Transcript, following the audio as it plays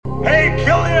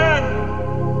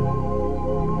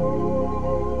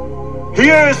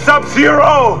Here's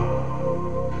Sub-Zero.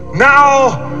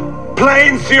 Now,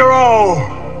 Plane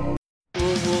Zero.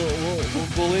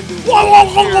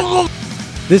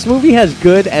 This movie has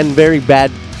good and very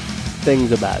bad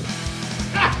things about it.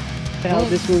 How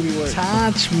this movie works.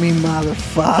 Touch me,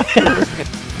 motherfucker.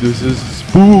 This is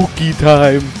spooky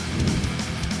time.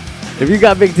 If you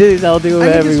got big titties, I'll do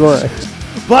whatever you want.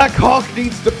 Black Hawk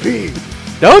needs to pee.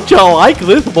 Don't y'all like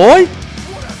this boy?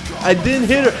 I didn't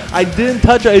hit her. I didn't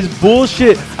touch her. It's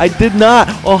bullshit. I did not.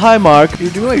 Oh, hi, Mark. You're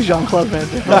doing like Jean-Claude Van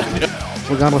Damme.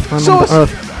 We're gonna fund him to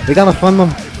Earth. We gotta fund him.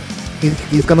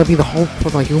 He's gonna be the hope for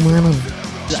the humanity.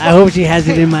 I hope she has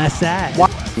it in my side.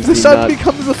 The son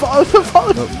becomes the father. The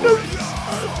father.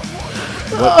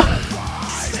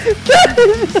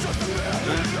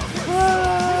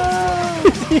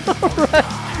 Alright.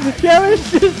 Kevin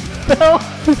just fell.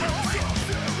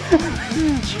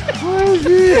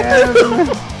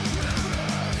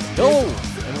 Hello,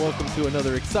 and welcome to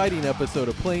another exciting episode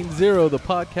of Plane Zero, the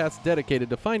podcast dedicated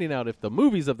to finding out if the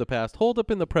movies of the past hold up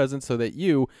in the present so that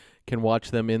you can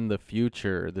watch them in the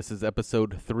future. This is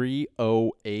episode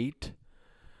 308.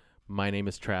 My name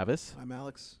is Travis. I'm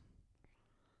Alex.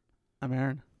 I'm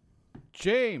Aaron.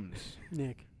 James.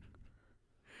 Nick.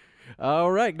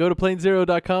 All right, go to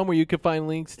planezero.com where you can find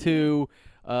links to,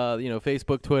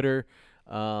 Facebook, Twitter,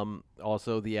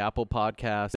 also the Apple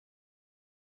Podcast.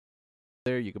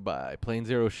 There you can buy Plane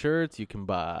Zero shirts, you can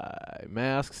buy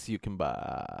masks, you can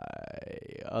buy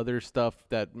other stuff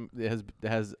that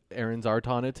has Aaron's art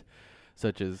on it,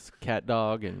 such as cat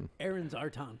dog and Aaron's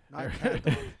Arton.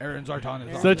 Aaron's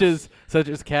Arton such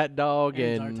as cat dog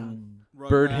Aaron's and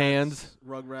bird hands.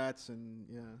 Rugrats and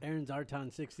yeah. Aaron's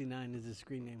Arton 69 is his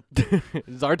screen name.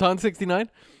 Zarton 69.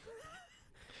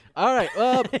 All right,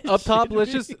 up top,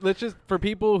 let's just for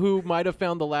people who might have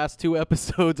found the last two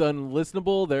episodes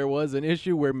unlistenable, there was an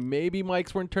issue where maybe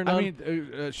mics weren't turned on. I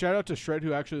mean, shout out to Shred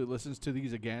who actually listens to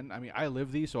these again. I mean, I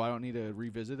live these, so I don't need to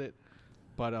revisit it.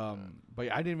 But I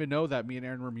didn't even know that me and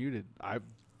Aaron were muted. I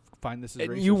find this is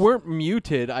racist. You weren't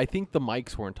muted. I think the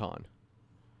mics weren't on.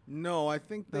 No, I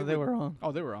think they were on.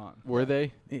 Oh, they were on. Were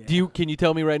they? Yeah. Can you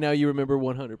tell me right now you remember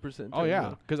 100%? Oh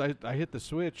yeah, because I hit the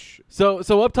switch. So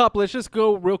up top, let's just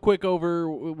go real quick over.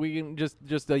 We can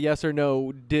just a yes or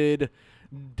no. Did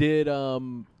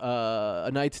A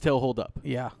Knight's Tale hold up?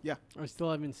 Yeah. I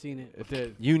still haven't seen it. It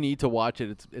did. You need to watch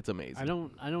it. It's amazing.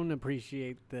 I don't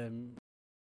appreciate them.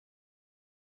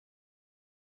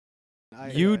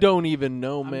 You don't even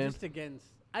know, I'm man. just against.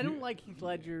 I don't like Heath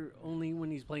Ledger only when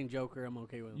he's playing Joker. I'm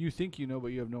okay with him. You think you know, but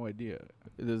you have no idea.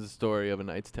 It is a story of A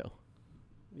Knight's Tale.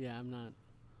 Yeah, I'm not.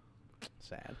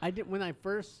 Sad. I did when I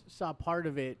first saw part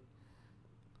of it,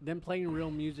 them playing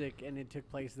real music and it took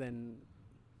place then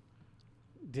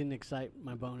didn't excite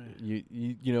my boner. You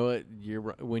know what? You're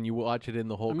when you watch it in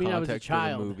the whole I mean, I was a context of the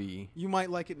child. movie. You might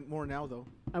like it more now, though.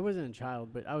 I wasn't a child,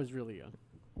 but I was really young.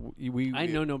 We I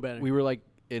know no better. We were like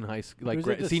in high school, like It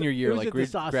was at the senior sa- year, it was like at the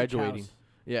sausage graduating. house.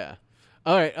 Yeah.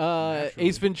 All right.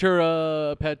 Ace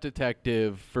Ventura, Pet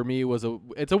Detective. For me,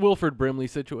 it's a Wilford Brimley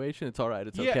situation. It's all right.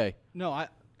 It's okay. No,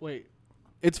 wait.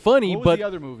 It's funny, What was but the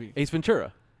other movie? Ace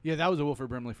Ventura. Yeah, that was a Wilford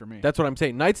Brimley for me. That's what I'm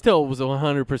saying. Knight's Tale was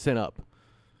 100% up.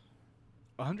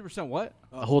 100% what?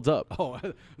 Holds up. Oh,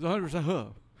 it was 100%. Huh.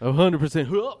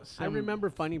 100%. I remember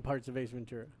funny parts of Ace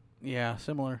Ventura. Yeah,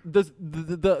 similar. The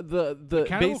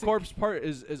Cannibal basic- Corpse part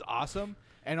is awesome.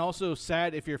 And also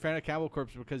sad if you're a fan of Cannibal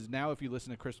Corpse because now if you listen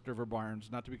to Christopher Barnes,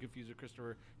 not to be confused with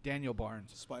Christopher Daniel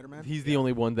Barnes. Spider-Man? He's the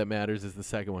only one that matters. Is the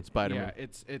second one, Spider-Man. Yeah,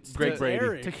 it's Greg to, Brady.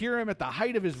 Eric. to hear him at the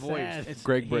height of his voice. Sad. It's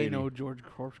Greg Brady. George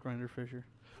Corpse Grinder Fisher.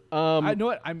 I know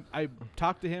what I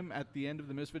talked to him at the end of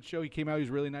the Misfits show. He came out. He's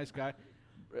a really nice guy.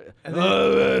 And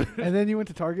then you went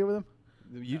to Target with him?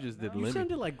 You just did You Lemmy.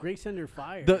 sounded like Grace Under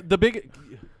Fire. The big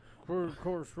for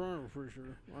sure.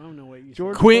 I don't know what you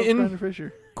George Quentin. Corpse Grinder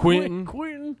Fisher. Quentin.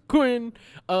 Quentin.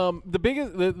 The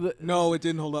biggest No, it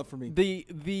didn't hold up for me.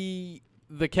 the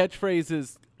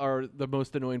catchphrases are the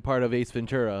most annoying part of Ace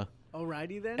Ventura.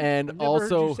 Alrighty then. And I've never heard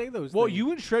also- you say those Well, things.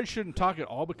 you and Shred shouldn't talk at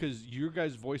all because your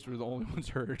guys' voice were the only ones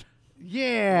heard.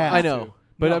 Yeah. I know,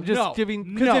 but No, I'm just no, giving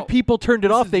because no. if people turned it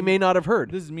This off, is they me- may not have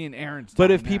heard. This is me and Aaron's. But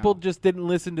time if people now. just didn't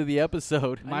listen to the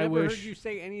episode, I my never heard wish- you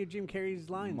say any of Jim Carrey's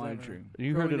lines. my ever. dream.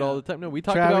 you heard growing it all the up. time. No, we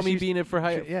talked Travis about me used- being it for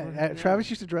high. Yeah, Travis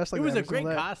used to dress like It was that a every great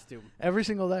single day. costume. Every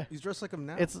single day. He's dressed like him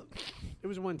now. It's It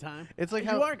was one time. It's like you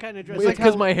how- are kind of dressed. It's like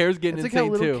because how- my hair's getting it's like how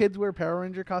insane little too. kids wear Power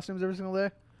Ranger costumes every single day.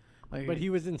 Like, But he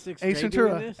was in sixth Ace grade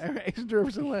doing Ventura. this. Ace Ventura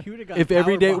every single day. He would've got If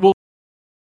every day, powerbombed. well,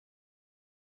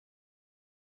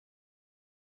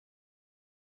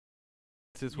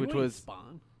 which You ain't was Spawn. which was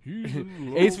Spawn.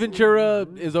 Ace Ventura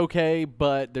is okay,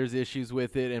 but there's issues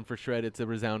with it, and for Shred, it's a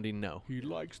resounding no. He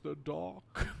likes the dog.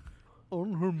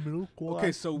 On her milk.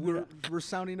 Okay, so we're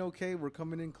sounding okay. We're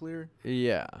coming in clear.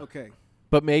 Yeah. Okay.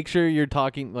 But make sure you're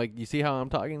talking, like, you see how I'm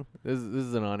talking? This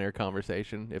is an on-air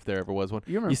conversation, if there ever was one.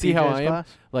 You remember see how PJ's I am? class?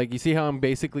 Like, you see how I'm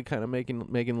basically kind of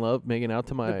making out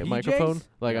to my The microphone? PJs?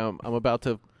 Like, I'm about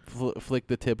to flick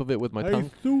the tip of it with my tongue.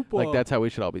 Like, that's how we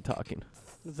should all be talking.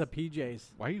 It's the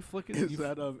PJs. Why are you flicking? Is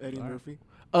that Eddie All right. Murphy?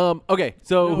 Okay,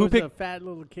 so No, who it was a picked fat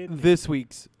little kid? this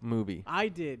week's movie? I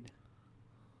did.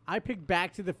 I picked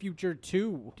Back to the Future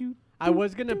 2. I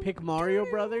was going to pick Mario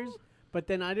Brothers, but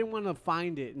then I didn't want to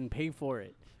find it and pay for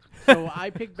it. So I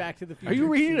picked Back to the Future Are you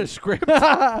reading 2. a script?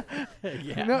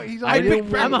 Yeah. No, he's on I reading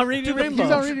picked I'm on Reading Rainbow.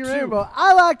 He's on Reading Rainbow.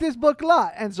 I like this book a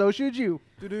lot, and so should you.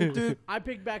 I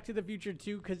picked Back to the Future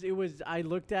 2 because I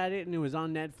looked at it and it was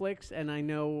on Netflix, and I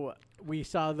know we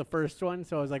saw the first one,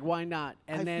 so I was like, why not?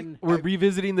 And then We're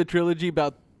revisiting the trilogy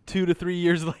about 2 to 3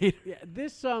 years later. yeah,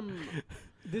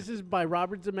 this is by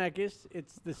Robert Zemeckis.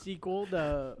 It's the sequel.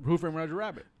 Who Framed Roger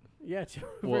Rabbit? Yeah,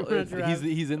 Well,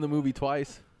 he's in the movie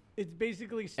twice. it's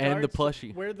basically And the starts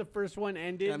plushie. where the first one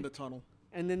ended, And the tunnel.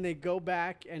 and then they go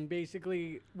back and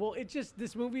basically, well, it's just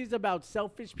this movie is about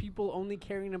selfish people only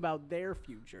caring about their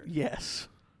future. Yes.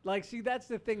 Like, see, that's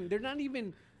the thing. They're not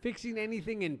even fixing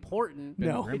anything important. No.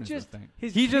 Ben Grimm It's is the just thing.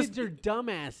 his He kids just- are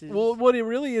dumbasses. Well, what it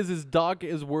really is Doc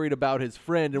is worried about his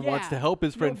friend and wants Yeah. to help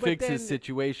his No, friend but fix his then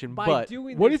situation, by but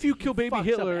doing What this, if you he kill baby fucks up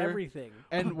Hitler everything.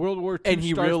 And World War II And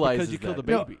he starts realizes because you killed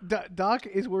that. a baby. No, Doc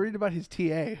is worried about his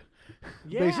TA,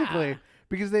 Yeah. basically,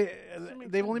 because they've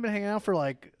make only been hanging out for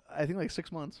I think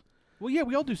 6 months. Well, yeah,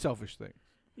 we all do selfish things.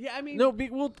 Yeah, I mean, no,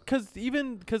 because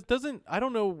doesn't I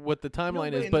don't know what the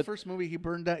timeline is, in but the first movie, he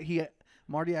burned down.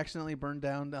 Marty accidentally burned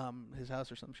down his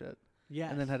house or some shit, yes.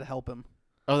 and then had to help him.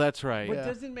 oh, that's right. What Yeah.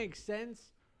 doesn't make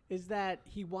sense is that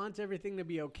he wants everything to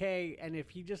be okay, and if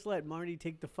he just let Marty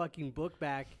take the fucking book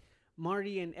back,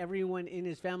 Marty and everyone in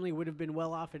his family would have been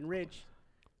well off and rich.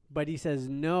 But he says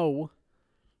no,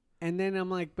 and then I'm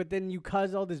like, but then you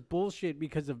cause all this bullshit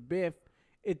because of Biff.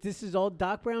 This is all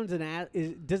Doc Brown's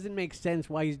it doesn't make sense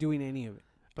why he's doing any of it.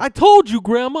 I told you,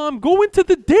 Grandma, I'm going to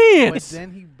the But dance.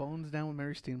 then he bones down with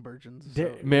Mary Steenburgens.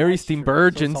 There- So. Mary That's true.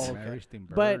 Steenburgens. So it's all okay. Mary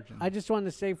Steenburgen. But I just want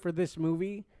to say for this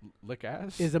movie Lick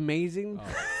ass? is amazing.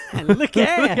 Oh. And look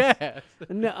at Yeah.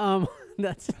 no,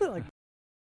 that's like.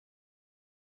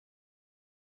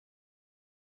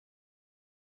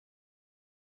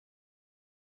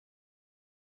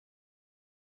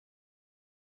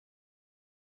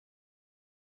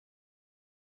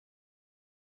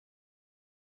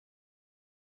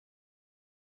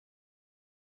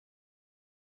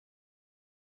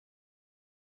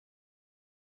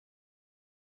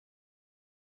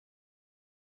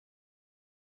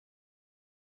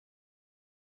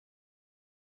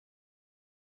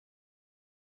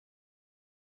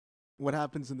 What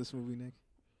happens in this movie, Nick?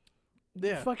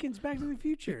 Yeah. Fucking Back to the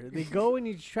Future. They go and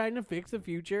he's trying to fix the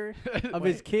future of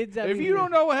his kids. If you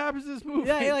don't know what happens in this movie,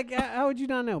 yeah, like how would you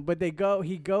not know? But he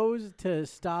goes to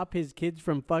stop his kids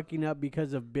from fucking up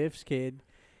because of Biff's kid,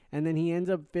 and then he ends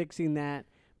up fixing that.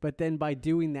 But then by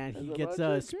doing that, he gets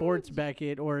a sports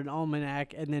Beckett or an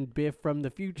almanac, and then Biff from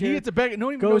the future. he gets a Beckett. No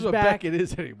one even goes knows what back- Beckett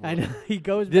is anymore. I know, he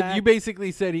goes Did- back. you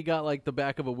basically said he got like the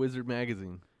back of a Wizard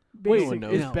magazine. Wait, one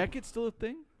knows. is no, Beckett still a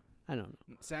thing? I don't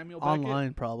know. Samuel Beckett?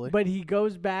 Online, probably. But he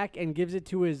goes back and gives it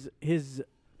to his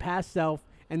past self,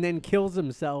 and then kills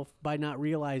himself by not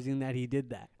realizing that he did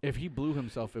that. If he blew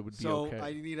himself, it would be So okay.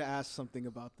 I need to ask something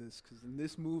about this because in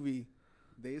this movie,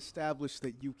 they established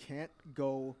that you can't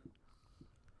go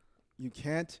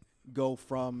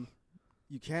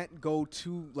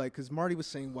to like because Marty was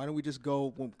saying, why don't we just go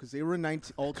because they were in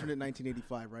alternate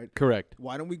 1985, right? Correct.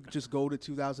 Why don't we just go to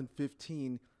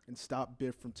 2015 and stop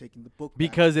Biff from taking the book back?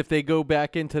 Because if they go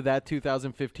back into that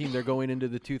 2015, they're going into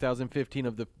the 2015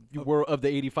 of the world of the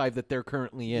 85 that they're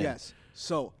currently in. Yes.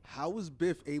 So how was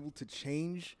Biff able to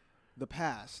change the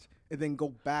past and then go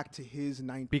back to his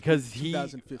Because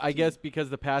 2015? I guess because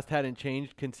the past hadn't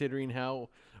changed, considering how.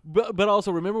 But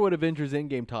also remember what Avengers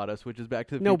Endgame taught us, which is Back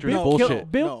to the No, Future Biff, is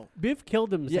bullshit. No. Biff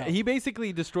killed himself. Yeah, he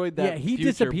basically destroyed that. Yeah, he future,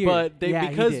 disappeared. But they Yeah, he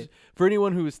because did. for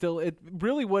anyone who is still, it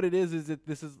really what it is that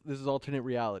this is alternate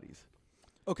realities.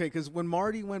 Okay, because when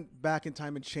Marty went back in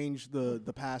time and changed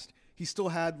the past, he still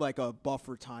had like a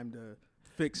buffer time to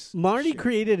fix. Marty shit.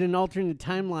 created an alternate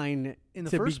timeline In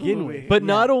the to first begin movie. with. But Yeah.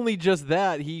 not only just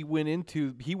that, he went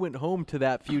home to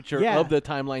that future Yeah. of the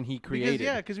timeline he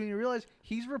created. Because when you realize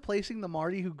he's replacing the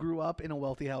Marty who grew up in a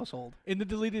wealthy household. In the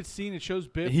deleted scene, it shows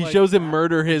Biff. He like, shows him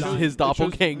murder his shows- his it shows-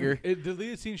 doppelganger. The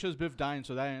deleted scene shows Biff dying,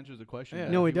 so that answers the question. Yeah.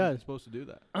 that No, he it does. wasn't supposed to do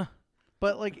that.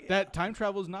 But like That time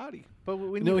travel is naughty. but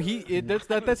when No, you,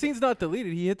 that scene's not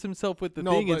deleted. He hits himself with the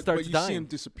No, thing but, and starts but you dying. see him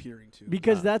disappearing too.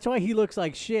 Because that's why he looks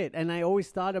like shit. And I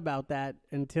always thought about that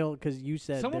until because you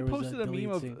said Someone there was posted a meme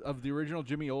deleted of, scene. of the original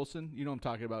Jimmy Olsen. You know what I'm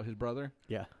talking about, his brother.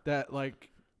 Yeah. That like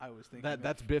I was thinking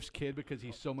that's Biff's kid because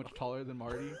he's so much taller than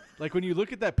Marty. Like when you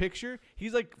look at that picture,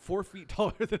 he's like 4 feet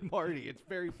taller than Marty. It's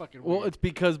very fucking weird. Well, it's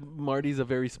because Marty's a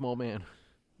very small man.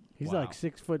 He's Wow. like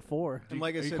 6'4". And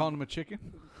like I Are you said, calling him a chicken?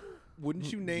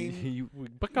 wouldn't you name?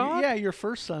 yeah, your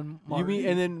first son Marty. You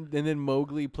mean and then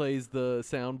Mowgli plays the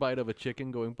soundbite of a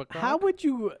chicken going "Baka"? How would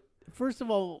you? First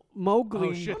of all, Mowgli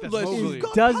Oh shit, that's Unless Mowgli. you've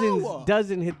got doesn't power.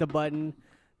 doesn't hit the button.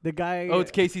 The guy. Oh, it's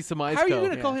Casey Samisko. How are you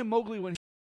gonna Yeah. call him Mowgli when?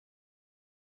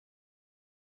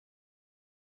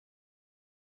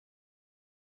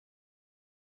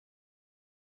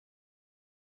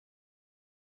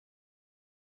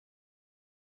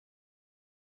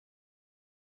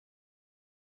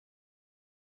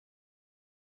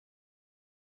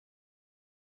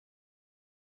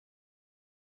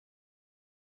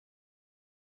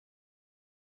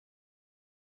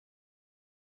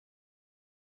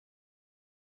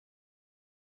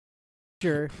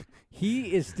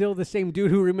 he is still the same dude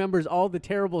who remembers all the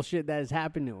terrible shit that has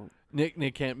happened to him.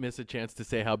 Nick can't miss a chance to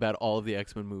say how bad all of the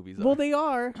X-Men movies are. Well, they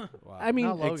are. I mean,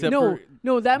 Not Logan. Except no, for-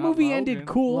 no, that Not movie ended Logan.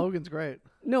 cool. Logan's great.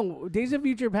 No, Days of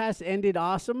Future Past ended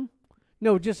awesome.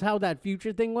 No, just how that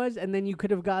future thing was, and then you could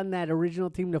have gotten that original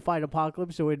team to fight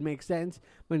Apocalypse, so it'd make sense.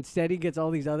 But instead, he gets all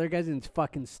these other guys, and it's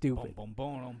fucking stupid. I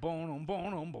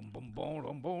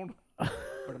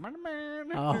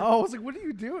was like, what are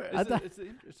you doing? I thought-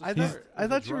 I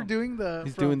thought you were doing the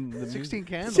He's from doing the 16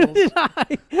 Candles. So did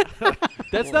I.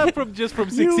 That's not from just from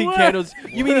You 16 were. Candles.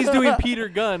 You mean he's doing Peter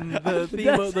Gunn, the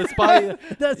theme of the spy?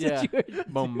 That's Yeah. what you were.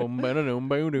 Bum bum ba-da-dum,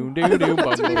 ba-dum, doo-doo, bum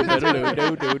bum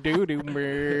ba-da-dum, doo-doo, doo-doo,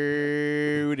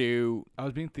 boo-doo. I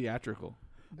was being theatrical.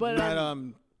 But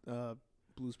that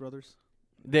Blues Brothers.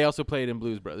 They also played in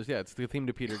Blues Brothers. Yeah, it's the theme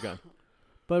to Peter Gunn.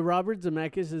 but Robert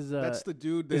Zemeckis is That's the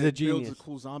dude is that a builds genius. a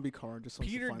cool zombie car and just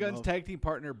wants to Peter find Gunn's love. tag team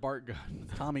partner Bart Gunn.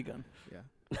 Tommy gun.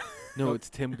 Yeah. No, it's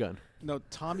Tim Gunn. No,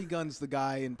 Tommy Gunn's the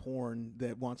guy in porn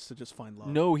that wants to just find love.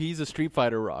 No, he's a Street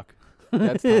Fighter rock.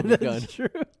 That's Tommy That's Gunn.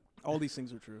 true. All these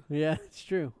things are true. Yeah, it's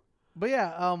true. But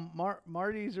yeah,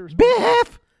 Marty's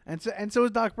irresponsible. And so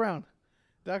is Doc Brown.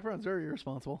 Doc Brown's very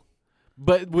irresponsible.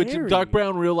 But which Harry. Doc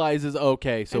Brown realizes,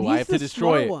 okay, so And I he's have to the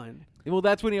destroy smart it. one. Well,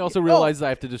 that's when he also Oh. realizes I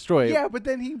have to destroy it. Yeah, but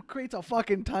then he creates a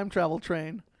fucking time travel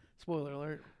train. Spoiler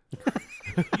alert.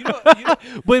 You know,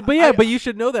 But yeah, but you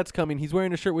should know that's coming. He's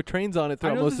wearing a shirt with trains on it I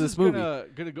throughout know most of this this is movie.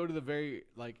 gonna go to the very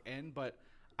like end, but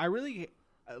I really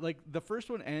like the first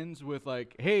one ends with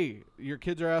like, hey, your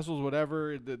kids are assholes,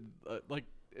 whatever. Like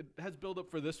it has build up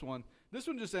for this one. This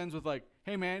one just ends with like,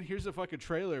 hey man, here's a fucking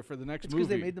trailer for the next It's movie.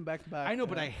 because they made them back to back. I know,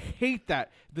 but I hate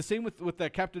that. The same with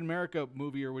that Captain America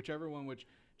movie or whichever one, which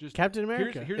just Captain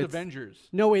America. Here's It's- Avengers.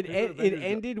 No, it Here's the it Avengers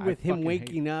ended that I with him fucking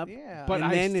waking up. Yeah. But and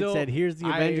I then still- it said, "Here's the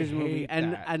I Avengers movie," hate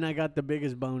and that. I got the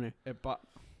biggest boner. It bo-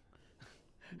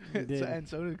 did. and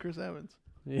so did Chris Evans.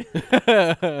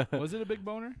 was it a big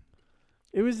boner?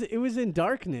 It was in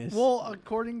darkness. Well,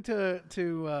 according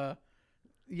to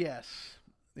yes.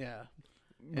 Yeah.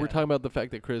 We're talking about the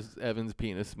fact that Chris Evans'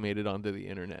 penis made it onto the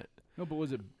internet No, but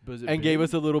was it and big? gave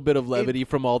us a little bit of levity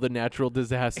from all the natural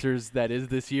disasters that is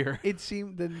this year. It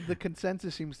seemed the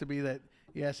consensus seems to be that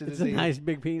yes, it's a nice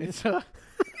big penis. It's a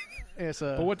it's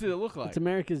a But what did it look like? It's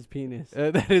America's penis.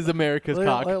 That is America's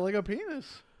cock. like a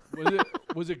penis.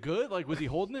 Was it good? Like was he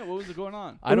holding it? What was going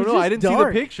on? I don't It was know. I just didn't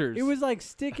dark. see the pictures. It was like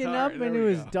sticking All up, right, and there it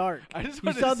we was go. dark. I just You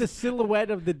wanted saw to the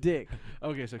silhouette of the dick.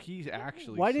 Okay, so he's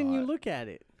actually. Why didn't saw you it. look at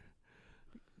it?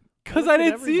 Because Look I at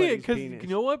didn't see it. everybody's Because penis. you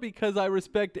know what? Because I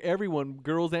respect everyone,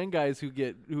 girls and guys who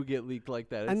get leaked like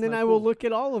that. It's And then not I will cool. look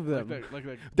at all of Like them. that, like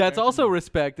that That's guy also from,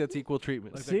 respect. That's equal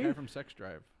treatment. like See? that guy from Sex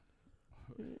Drive,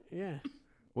 Yeah.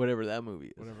 Whatever that movie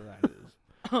is. whatever that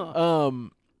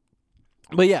is.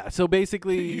 But yeah. So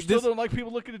basically, You still this don't like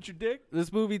people looking at your dick?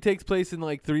 this movie takes place in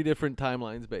like 3 different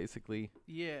timelines, basically.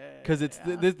 Yeah. Because it's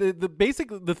the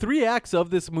basically the 3 acts of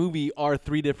this movie are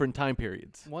 3 different time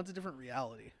periods. One's a different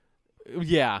reality.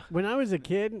 Yeah. When I was a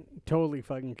kid, totally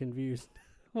fucking confused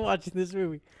watching this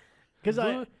movie. Because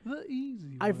the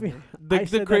easy. I feel The- I the said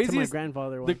that to my craziest-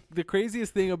 grandfather The once. the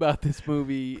craziest thing about this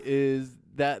movie is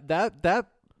that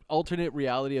alternate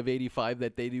reality of 85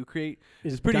 that they do create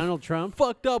Is is pretty Donald Trump?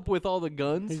 fucked up with all the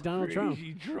guns. He's Donald Trump.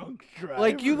 Crazy drunk drivers.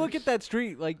 Like you look at that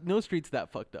street, like no street's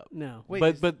that fucked up. No.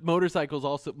 Wait, but motorcycles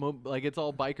also like it's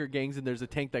all biker gangs and there's a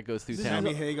tank that goes through town,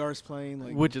 Sammy Hagar's playing.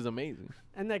 Like, which is amazing.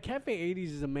 And that Cafe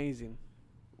 80s is amazing.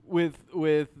 With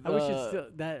I wish it's still,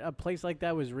 that a place like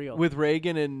that was real. with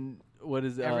Reagan and what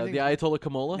is the Everything's- Ayatollah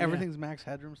Kamola. everything's Max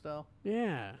Headroom style.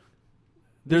 yeah.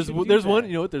 There's should do there's one that.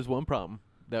 you know what there's one problem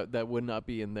that would not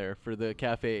be in there for the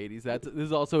Cafe 80s. This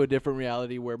is also a different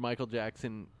reality where Michael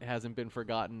Jackson hasn't been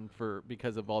forgotten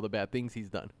because of all the bad things he's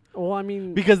done. Well, I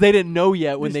mean, Because they didn't know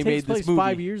yet when they this made takes place this movie.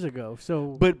 5 years ago.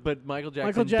 So But Michael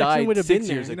Jackson, Jackson died would have 6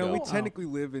 been years there. you ago. know, we technically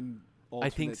live in. I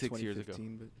think alternate 6 years ago.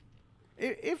 2015,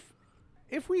 but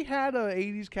If we had a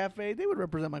 80s cafe, they would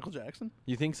represent Michael Jackson.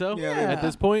 You think so? Yeah, they At would.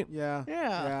 this point, yeah,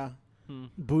 Yeah.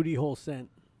 booty hole scent.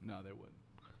 No, they wouldn't.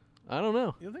 I don't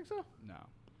know. You don't think so? No.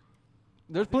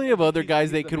 There's think- plenty I of think other he's- guys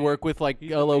he's they the could main- work with, like he's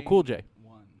the LL main Cool J.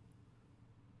 One.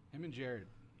 Him and Jared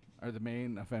are the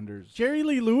main offenders. Jerry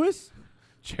Lee Lewis?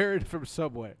 Jared from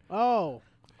Subway. Oh.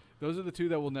 Those are the two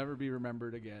that will never be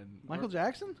remembered again. Michael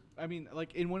Jackson? I mean,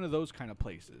 like in one of those kind of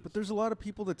places. but there's a lot of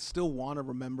people that still want to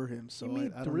remember him. So You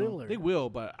mean I don't know. Thriller? They will,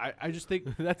 but I just think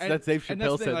That's Dave and Chappelle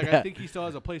that's the thing, said like, I that. think he still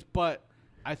has a place, but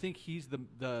I think he's the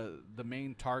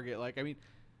main target. Like, I mean,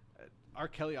 R.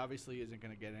 Kelly obviously isn't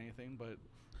going to get anything, but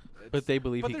But they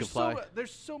believe he there's can fly.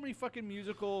 there's so many fucking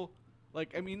musical,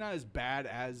 like, I mean, not as bad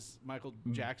as Michael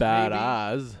Jackson. maybe.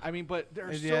 Badass. I mean, but there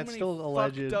are Yeah, so it's many still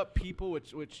fucked alleged. up people,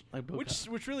 which Like Boca.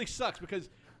 which really sucks because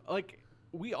like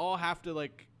we all have to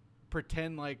like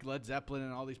pretend like Led Zeppelin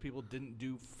and all these people didn't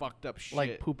do fucked up shit.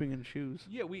 Like pooping in shoes.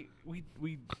 Yeah, we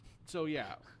so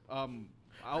yeah.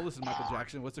 I'll listen to Michael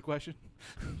Jackson. What's the question?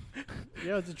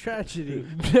 Yeah, it's a tragedy.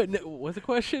 No, what's the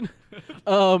question?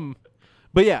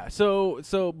 But yeah,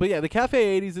 but yeah, the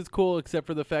Cafe 80s is cool except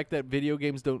for the fact that video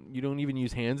games don't even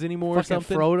use hands anymore or Fucking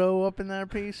something. Frodo up in that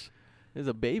piece. It's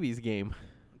a baby's game.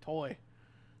 Toy.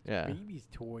 Yeah. Baby's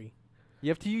toy. You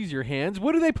have to use your hands.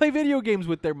 What do they play video games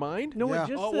with their mind? No, Yeah. it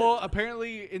just Oh well,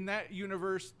 apparently in that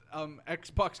universe,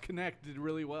 Xbox Connect did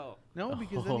really well. No,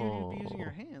 because then you'd be using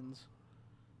your hands.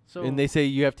 So And they say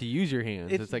you have to use your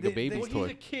hands. It's- It's like a they- baby's Well, toy.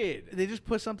 he's a kid. they just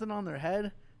put something on their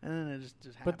head, and then it just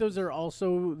happens. But those are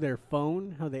also their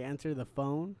phone, how they enter the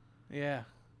phone. Yeah.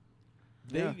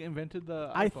 They Yeah. invented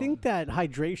the. I iPhone. think that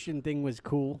hydration thing was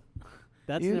cool.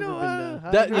 That's You never know been what?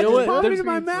 done. That, you I know just what? vomited There's, in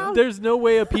my mouth. there's no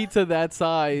way a pizza that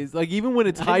size, like even when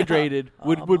it's I know. hydrated,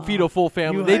 would feed a full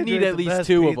family. You They hydrate need the at least best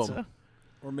 2 pizza. of them.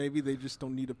 Or maybe they just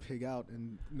don't need to pig out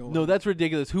and No, that's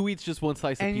ridiculous. Who eats just one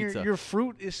slice And of your pizza? your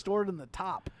fruit is stored in the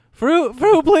top. Fruit,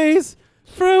 please.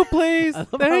 Fruit, please. I love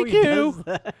how Thank he does you.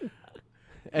 that.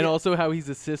 And also how he's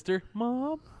a sister.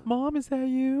 Mom, is that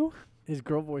you? His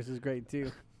girl voice is great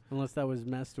too, unless that was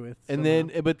messed with. And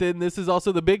somehow. but then this is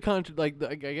also the big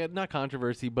not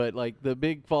controversy, but like the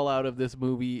big fallout of this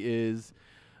movie is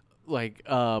like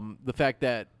the fact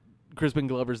that Crispin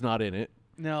Glover's not in it.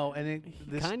 No, and it he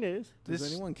this kind of is. Does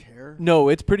this- anyone care? No,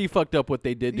 it's pretty fucked up what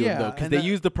they did to him Yeah, though, because and they that-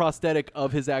 used the prosthetic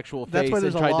of his actual That's face why and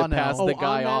there's a tried law to now. pass Oh, the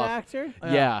guy on that off. actor?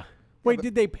 Yeah. Wait, but-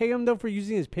 did they pay him though for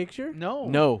using his picture? no.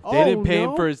 No, they Oh, didn't pay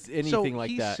him no? for So anything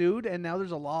like he that. sued, and now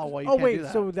there's a law why you Oh can't wait, do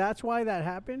that. so that's why that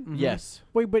happened? Mhm. Yes.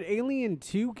 Wait, but Alien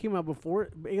 2 came out before.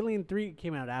 Alien 3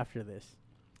 came out after this.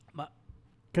 My-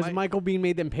 Because my- Michael Biehn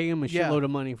made them pay him a Yeah. shitload of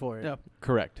money for it. Yeah.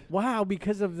 Correct. Wow,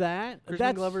 because of that. Crispin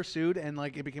That's Glover sued, and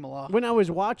like it became a law. when I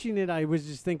was watching it, I was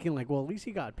just thinking like, well, at least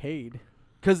he got paid,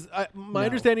 Because my No.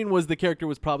 understanding was the character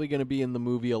was probably going to be in the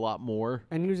movie a lot more.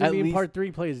 and he was At gonna be in least- part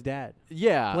 3, play his dad.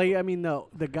 Yeah.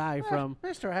 The guy from.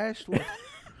 Mr. Ashworth.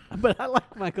 But I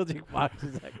like Michael J. Fox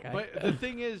as that guy. But the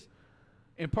thing is,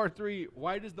 in part 3,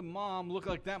 why does the mom look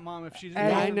like that mom if she's?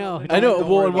 Hey, I know. I know. Don't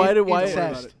Well, worry and why about did it. why? Don't worry about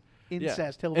Incest. it.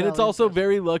 Incest. Hill And it's Valley also incest.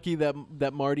 very lucky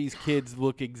that Marty's kids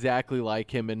look exactly like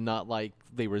him and not like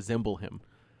they resemble him.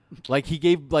 Like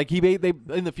they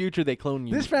in the future they clone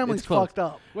you. This family's It's cloned. fucked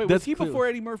up. Wait, That's was he clear. before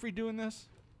Eddie Murphy doing this?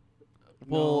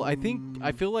 Well, I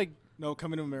No, feel like No,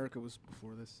 Coming to America was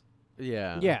before this.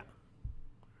 yeah. yeah,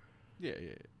 Yeah.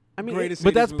 I mean, Greatest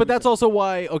But 80s that's movie. also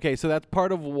why. Okay, so that's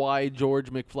part of why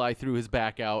George McFly threw his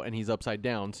back out and he's upside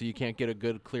down, so you can't get a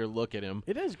good clear look at him.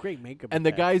 it has great makeup. And the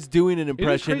effects. guy's doing an It is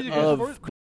impression crazy 'cause of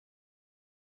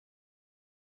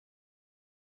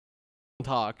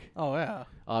talk, Oh yeah.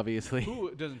 obviously. Who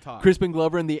doesn't talk? Crispin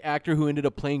Glover and the actor who ended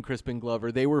up playing Crispin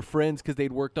Glover, they were friends because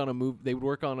they'd worked on a movie. They would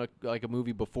work on a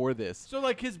movie before this. So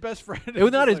like his best friend. It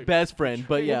was not is his best friend,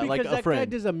 but Well, yeah, because like that a friend. guy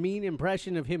does a mean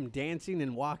impression of him dancing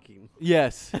and walking.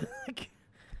 Yes.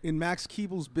 In Max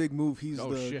Keeble's big move, he's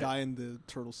Oh, the shit. guy in the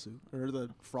turtle suit or the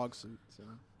frog suit. So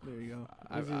There you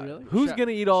go. Is he really? Who's Shout-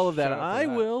 gonna eat all of that? shout out to I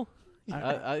that. will.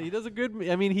 He does a good.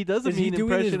 I mean, he does a Is he mean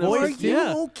doing his impression of. voice, too?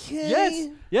 Yeah. okay? Yes.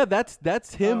 Yeah.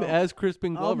 That's him Oh. as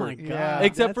Crispin Oh Glover. my god! Yeah.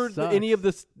 Except that for any of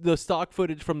sucks. the stock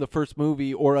footage from the first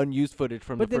movie or unused footage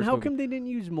from But the then first how movie. come they didn't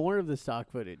use more of the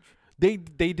stock footage? They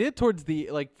did towards the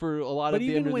for a lot But of the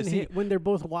end even of when the scene. when they're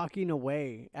both walking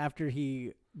away after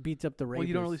he beats up the rapist. Well,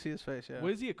 you don't really see his face. Yeah.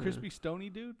 What is he, a crispy stony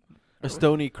dude? A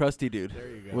stony, crusty dude There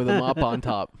you go. with a mop on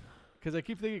top. Because I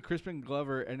keep thinking Crispin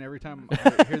Glover, and every time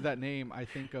I hear that name, I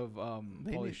think of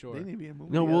They Pauly need, Shore. they need to be in a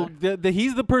movie. No, well,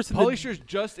 he's the person. Pauly Shore's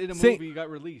just in a Saint- movie got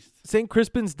released. St.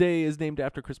 Crispin's Day is named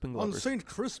after Crispin On Glover. St.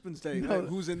 Crispin's Day, No.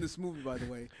 who's in this movie, by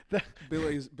the way? That-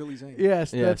 Billy Zane.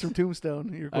 Yes, Yes. that's from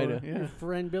Tombstone. You're I quoting, know. Your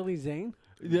friend Billy Zane.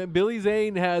 Yeah, Billy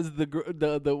Zane has the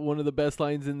one of the best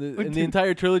lines in the When the Tim-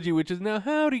 entire trilogy, which is "Now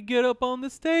how'd he get up on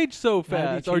the stage so How'd he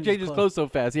fast, or change his change his clothes?" clothes so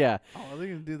fast?" Yeah, Oh, they're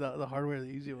gonna do the hard way or the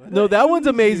easy way. no, that one's easy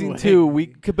amazing way.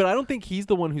 too. But I don't think he's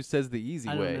the one who says the easy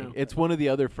I don't way. know. It's one of the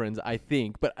other friends, I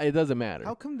think, but it doesn't matter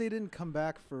How come they didn't come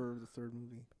back for the third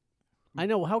movie? I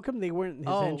know. How come they weren't his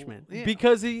Oh, henchmen? yeah.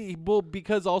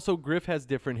 because also Griff has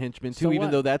different henchmen too, So even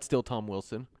what? though that's still Tom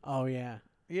Wilson. Oh yeah.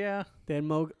 Yeah. Then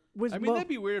was I mean, that'd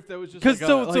be weird if that was just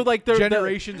Because like their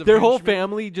generations of their whole henchmen.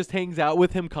 family just hangs out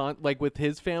with him, with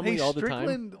his family Hey, all the time.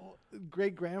 Strickland,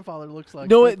 great grandfather looks like.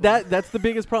 No, Strickland. that's the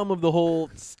biggest problem of the whole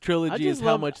trilogy is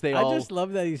how much they all I just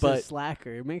love that he but- says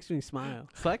slacker. It makes me smile.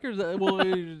 slackers. Well,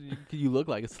 you look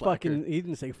like a slacker, Fucking, he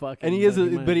didn't say fucking. and he has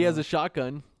might but he as has a well.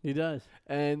 shotgun, He does.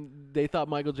 and they thought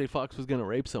Michael J. Fox was gonna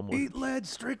rape someone. Eat lead,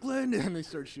 Strickland, and they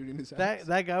start shooting his ass.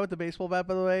 that guy with the baseball bat,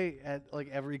 by the way, at like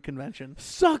every convention.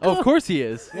 Suck. Oh, of course he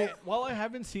is. Well, while I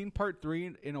haven't seen part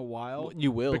 3 in a while,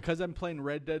 You will. because I'm playing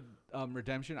Red Dead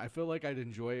Redemption. I feel like I'd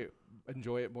enjoy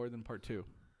it more than part 2.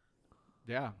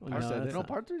 Yeah, Well, I no, said that's it. No,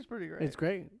 part 3 is pretty great. It's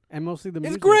great, and mostly the It's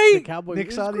music. great! The cowboy. Nick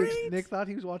it's thought, great. Nick thought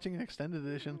he was watching an extended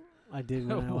edition. I did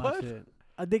when I What? watched it.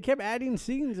 They kept adding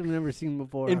scenes I've never seen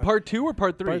before. In part 2 or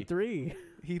part 3? Part 3.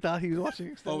 He thought he was watching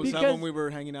Oh, extended. was that Because- when we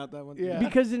were hanging out that one? Yeah.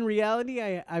 Because in reality,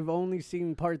 I've only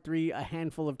seen part 3 a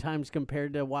handful of times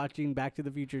compared to watching Back to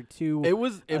the Future 2 It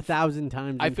was. 1,000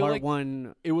 times. I and feel part like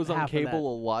 1. It was on half of that.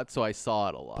 cable a lot, so I saw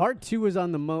it a lot. Part 2 was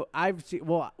on the I've seen.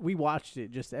 Well, we watched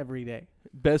it just every day.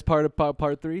 Best part of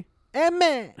part 3?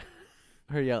 Emma.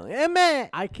 Her yelling, Emma.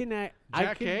 I can. I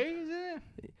Jack can. Hay, is it?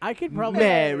 I could probably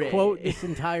Mary. quote this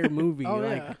entire movie Oh,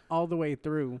 like yeah. all the way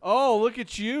through. Oh, look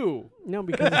at you! No,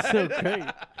 because it's so great.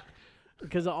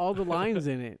 Because of all the lines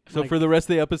in it. So Like, for the rest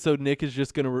of the episode, Nick is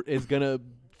just gonna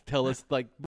tell us like.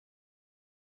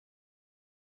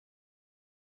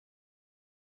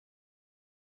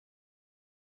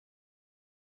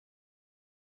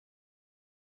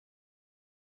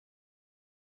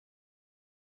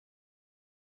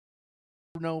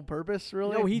 No purpose,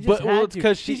 really. no, he just But- had well, it's to.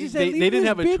 'cause She she- just said, they "Leave didn't this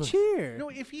have a bitch choice." here. No,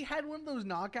 if he had one of those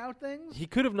knockout things, He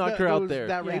could have knocked her out there.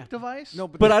 That Yeah. rape device. No,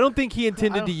 But I don't think he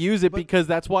intended don't- to use it but- because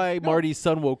that's why Marty's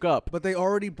son woke up. But they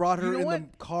already brought her You know in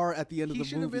what? the car at the end he of the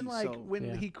should have movie. been like so. when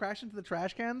Yeah. he crashed into the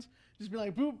trash cans, just be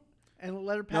like boop, and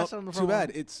let her Nope, pass on the too front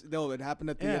bad. lawn. It happened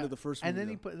at the Yeah. end of the first and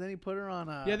movie. then he put her on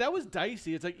a Yeah, that was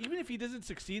dicey. It's like even if he doesn't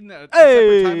succeed in that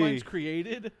Hey! separate timelines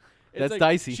created, it's That's like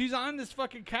dicey. She's on this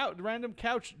fucking random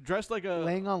couch, dressed like a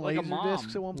laying on like a laser mom.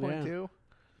 discs at one point Yeah. too.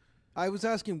 I was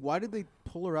asking, why did they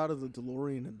pull her out of the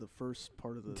DeLorean in the first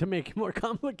part of the? To make it more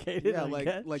complicated. yeah, I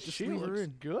guess. like just She leave her looks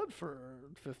in. good for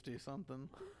 50 something.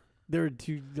 there were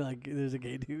two like there's a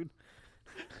gay dude.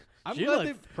 I'm She glad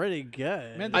looked pretty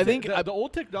good. Man, I think the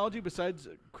old technology besides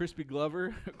Crispy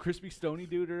Glover, Crispy Stony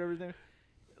dude or everything,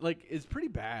 like is pretty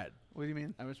bad. What do you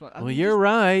mean? I mean, Well, you're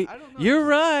right. I don't know. You're Just-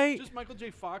 right. Just Michael J.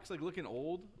 Fox like looking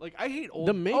old. Like I hate old.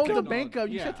 The Oh, makeup. the technology. makeup.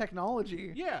 You yeah. said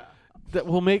technology. Yeah. That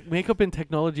will make makeup and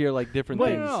technology are like different But-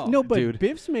 things. No, but dude.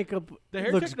 Biff's makeup The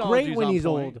hair looks technology's great when on he's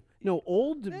point. old. No,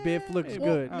 old Biff looks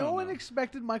Well, good. I no don't one know.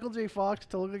 expected Michael J. Fox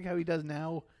to look like how he does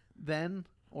now. Then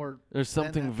or There's then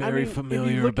something after. I very mean, familiar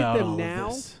if you look about at them all now,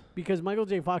 of this. because Michael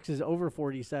J. Fox is over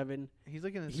 47. he's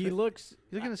like in his He fif- looks.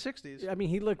 he's like in his 60s. I mean,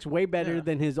 he looks way better Yeah.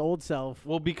 than his old self.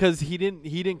 Well, because he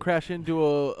didn't crash into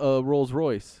a Rolls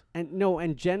Royce.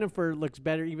 And Jennifer looks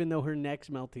better, even though her neck's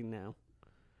melting now.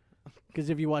 Because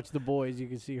if you watch The Boys, you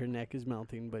can see her neck is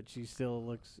melting, but she still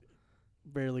looks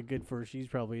barely good for. She's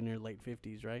probably in her late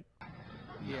 50s, right?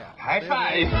 Yeah. High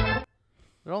five.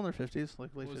 They're all in their 50s,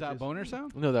 like late Was 50s. that boner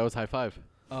sound? No, that was high five.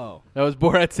 Oh. That was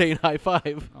Borat saying high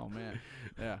five. Oh man.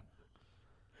 Yeah.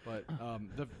 But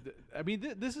I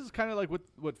mean, this is kind of like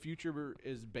what Future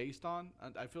is based on.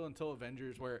 And I feel until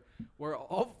Avengers, where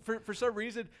all for some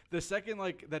reason the second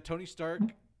like that Tony Stark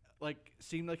like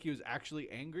seemed like he was actually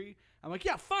angry. I'm like,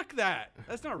 yeah, fuck that.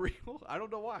 That's not real. I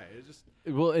don't know why. It's just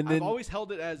Well, and I've then always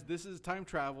held it as this is time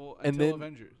travel and until then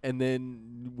Avengers. and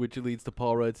then which leads to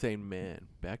Paul Rudd saying, "Man,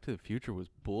 Back to the Future was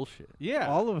bullshit." Yeah,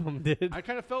 All of them did. I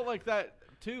kind of felt like that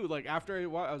too. Like after I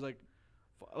was like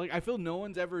I feel no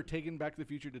one's ever taken Back to the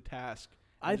Future to task.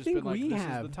 and I just think been like, we this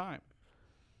have. is the time.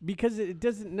 Because it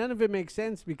doesn't. None of it makes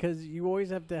sense because you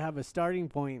always have to have a starting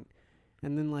point,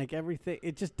 and then like everything,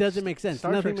 it just doesn't make sense.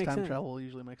 Star Nothing Trek's makes time sense. travel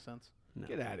usually makes sense. No.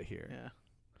 Get out of here. Yeah.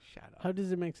 Shut up. How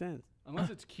does it make sense? Unless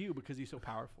it's Q because he's so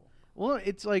powerful. Well,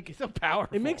 it's like He's so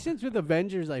powerful. It makes sense with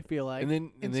Avengers. I feel like. And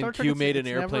then in and Star then Trek, Q it's- made an it's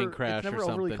airplane never, crash it's never or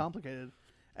overly something. complicated.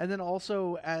 And then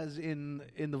also, as in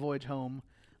the Voyage Home,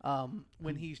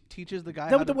 when he teaches the guy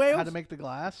That how with the to, how whales? to make the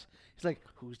glass, he's like,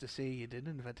 "Who's to say you didn't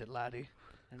invent it, laddie?"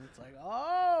 And it's like,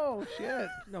 "Oh shit!"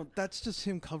 No, that's just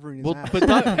him covering his Well, ass. but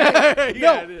not,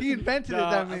 Yeah, No, he invented it.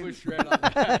 Nah, That I'm means with Shred on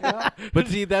that. but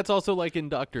see, that's also like in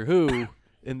Doctor Who,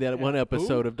 in that one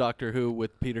episode of Doctor Who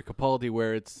with Peter Capaldi,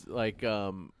 where it's like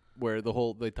where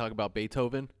they talk about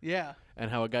Beethoven yeah, and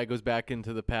how a guy goes back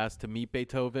into the past to meet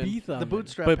Beethoven. the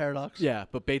bootstrap But- paradox. Yeah,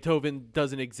 but Beethoven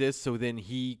doesn't exist, so then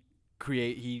he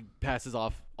passes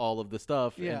off all of the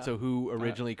stuff, Yeah. and so who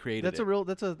originally created that's it? a real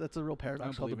paradox I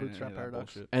don't called the believe in any bootstrap of that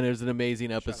paradox. bullshit. And there's an amazing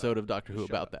Shut episode up. of Doctor Who Just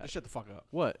about shut up. that. Just shut the fuck up.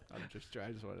 What? I just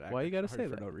wanted to act Why you gotta hard say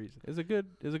for that? no reason. It's a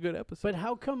good episode. But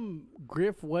how come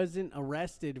Griff wasn't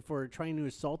arrested for trying to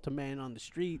assault a man on the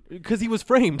street? Because he was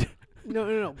framed.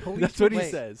 No. Police. That's what he wait.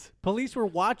 says. Police were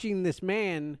watching this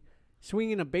man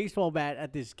swinging a baseball bat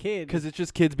at this kid. Because it's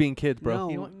just kids being kids, bro.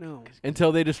 No,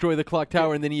 Until they destroy the clock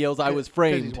tower, and then he yells, "I was Because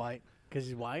framed." he's white. because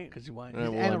he's white Because he's white.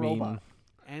 Well, and I a mean, robot.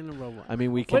 and a robot. I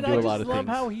mean, we can But do I a just lot of love things.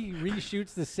 how he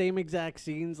reshoots the same exact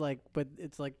scenes, but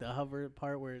it's like the hover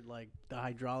part where like the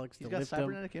hydraulics He's to got lift him.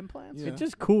 cybernetic implants. Yeah. It's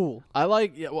just cool. I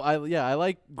like, I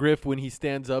like Griff when he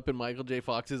stands up and Michael J.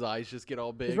 Fox's eyes just get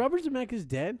all big. Is Robert Zemeckis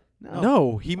dead?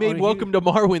 No, he made he- Welcome to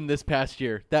Marwin this past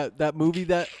year. That movie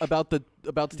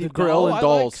about Steve Carell doll? and I like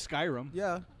dolls. Skyrim.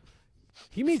 yeah,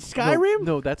 He made Skyrim.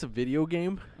 No, that's a video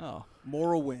game. Oh.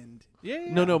 Morrowind.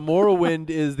 Yeah. No, Morrowind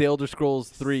is the Elder Scrolls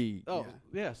 3. Oh,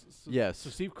 yes. So, Yes. So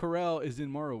Steve Carell is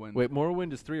in Morrowind. Wait,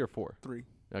 Morrowind is 3 or 4? 3.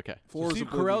 Okay. So 4 is Steve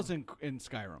Oblivion. Carell's in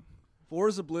Skyrim. 4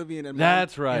 is Oblivion, and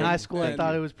That's right. In high school, I and-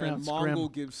 thought it was and pronounced Mongol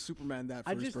Scrim. gives Superman that.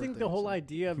 For I his just think birthday, the whole so.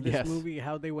 idea of this Yes. movie,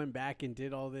 how they went back and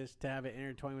did all this to have it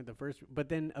intertwined with the first, but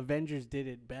then Avengers did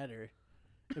it better.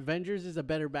 Avengers is a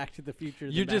better Back to the Future.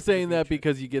 than You're Back just to the saying that Future.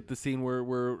 because you get the scene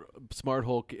where Smart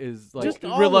Hulk is like Just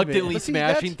all of it. reluctantly But see,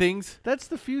 smashing things. That's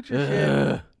the future Ugh.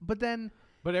 shit. But then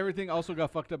But everything also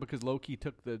got fucked up because Loki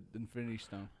took the Infinity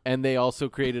Stone. And they also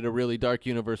created a really dark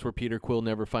universe where Peter Quill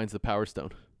never finds the Power Stone.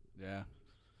 Yeah.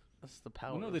 that's the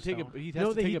power. Well, no, of they take it. stone. He has No,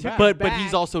 to that take he it took back. But he's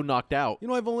back. also knocked out. You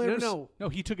know, I've only ever. No,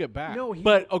 he took it back. No, he.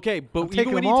 But okay, but taking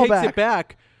even when them he all takes back. it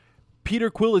back, Peter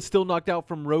Quill is still knocked out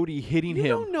from Rhodey hitting you him.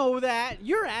 don't know that.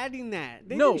 You're adding that.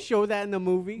 They No. didn't show that in the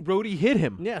movie. Rhodey hit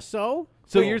him. Yeah, so.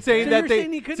 So you're saying so that you're they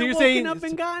saying he could so have you're woken saying up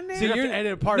and gotten there? so You have you're to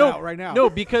edit a part no, out right now. No,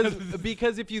 because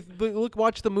if you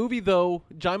watch the movie though,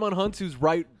 Jaimon Hunsu's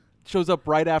shows up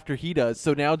right after he does.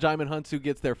 So now Jaimon Hunsu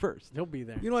gets there first. He'll be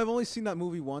there. You know, I've only seen that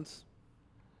movie once.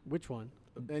 Which one?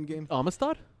 Endgame.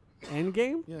 Amistad?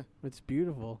 Endgame. Yeah, It's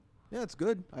beautiful. yeah, it's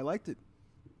good. I liked it.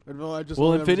 I don't know, I just Well,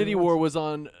 only ever seen Infinity it War once. was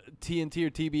on TNT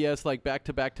or TBS like back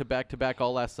to back to back to back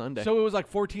all last Sunday. So it was like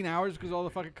 14 hours because all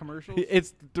the fucking commercials.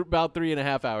 It's about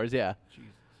 3.5 hours. Yeah.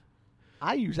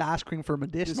 I use ice cream for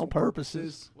medicinal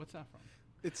purposes. What's that from?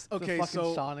 It's The okay. fucking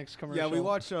So Sonic's commercial. yeah, we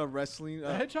watch wrestling.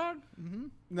 The Hedgehog?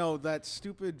 No, that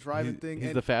stupid driving thing. He's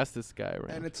and, the fastest guy and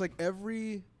around. it's like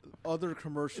every other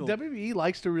commercial. WWE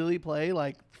likes to really play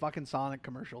like fucking Sonic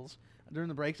commercials during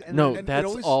the breaks. And No, then and it that's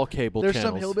always- all cable there's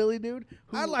channels. some hillbilly dude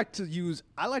who I like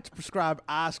to prescribe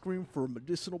ice cream for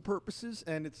medicinal purposes,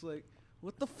 and it's like,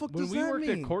 what the fuck When does we that worked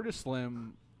mean? at Quarter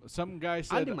Slim, some guy I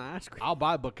said, do my ice cream. I'll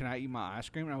buy, but can I eat my ice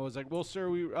cream? And I was like, well, sir,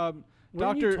 we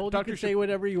Weren't you told you Dr. could say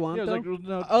whatever you want, Yeah, I was though? like,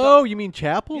 no, Oh, you mean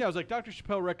Chapel? Yeah, I was like, Dr.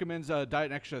 Chappelle recommends diet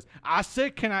and exercise. I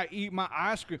said, can I eat my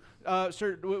ice cream?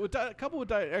 Sir, with couple with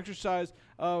diet and exercise,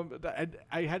 I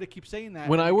had to keep saying that.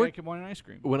 When and I the guy worked- kept wanting ice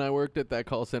cream. When I worked at that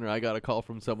call center, I got a call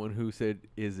from someone who said,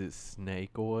 "Is it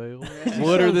snake oil? You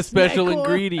What are said the special snake oil?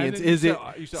 ingredients? And then Is you it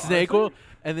said- you said snake Arthur? oil?"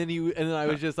 And then I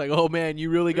was just like, "Oh man, you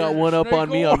really got Is it one up on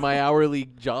snake me oil? on my hourly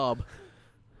job."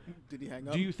 Did he hang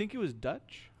up? Do you think it was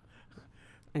Dutch?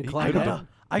 And He Clyde could've Hall. been.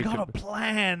 I got a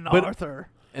plan, But- Arthur.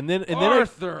 And then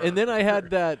Arthur. I had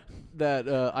that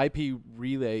IP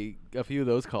relay, a few of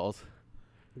those calls.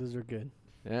 Those are good.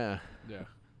 Yeah. Yeah.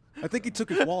 I think he took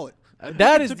his wallet.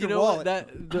 That is, took you your know, wallet.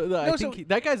 I think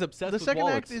that guy's obsessed The with second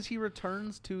wallets. act is he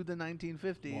returns to the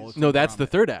 1950s. Wallets. No, that's the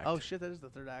third act. Oh shit, that is the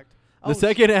third act. The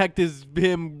second act is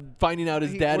him finding out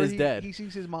his dad where is dead. He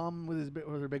sees his mom with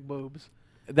her big boobs.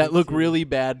 That look really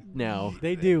bad now.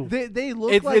 They do. They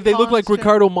look It's, like they look like Hans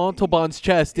Ricardo Montalban's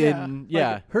chest Yeah. in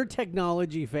Like, her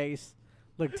technology face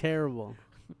looked terrible.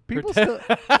 People still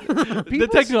the people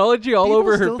technology all people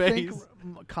over her still think face.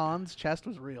 Khan's chest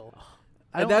was real.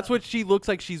 And that's what she looks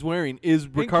like she's wearing is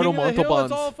Ricardo In King of the Hill,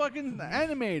 it's all Montalban's fucking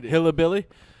animated. Hillabilly.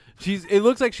 It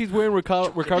looks like she's wearing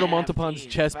Ricardo Montalban's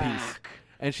chest piece.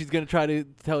 And she's going to try to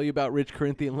tell you about rich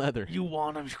Corinthian leather. You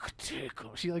want him, you could take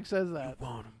him. She like says that.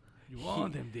 You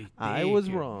want them to I was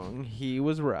wrong. He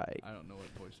was right. I don't know what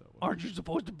voice that was. Aren't you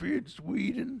supposed to be in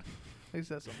Sweden? He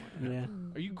says something. Yeah.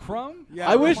 Are you Crumb? Yeah,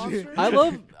 I wish. Monster? I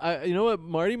love. You know what,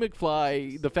 Marty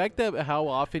McFly. The fact that how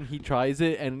often he tries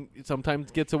it and sometimes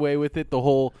gets away with it. The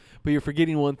whole. But you're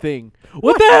forgetting one thing.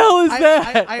 What the hell is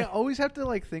that? I always have to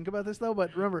like think about this though.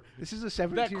 But remember, this is a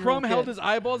 17-year-old That Crumb held kid. his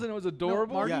eyeballs and it was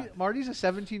adorable. Marty, Yeah. Marty's a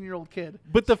 17-year-old kid.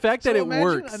 But the fact So that it imagine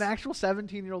works. an actual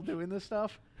 17-year-old doing this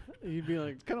stuff. You'd be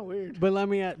like, It's kind of weird. but let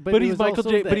me. But it he's was Michael also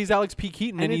J. the- But he's Alex P.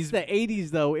 Keaton, and and it's he's. the '80s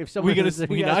though. If someone gonna was to s-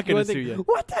 we're not ask you gonna one sue thing, you.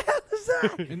 What the hell is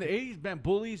that? In the 80s, man,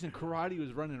 bullies and karate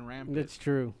was running rampant. That's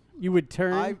true. You would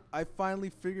turn. I finally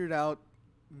figured out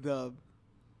the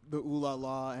Ooh La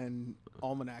La and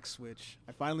Almanac switch.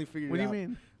 I finally figured What it do out. you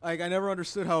mean? Like I never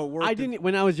understood how it worked. I didn't.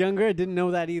 When I was younger, I didn't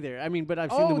know that either. I mean, but I've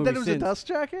seen the Oh, movie then it was since. a dust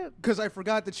jacket? because I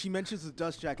forgot that she mentions the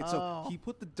dust jacket. Oh. So he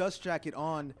put the dust jacket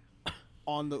on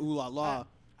the Ooh La La,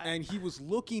 and he was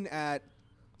looking at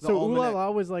the So Ooh La Almanac. La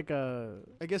was like a.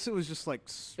 I guess it was just like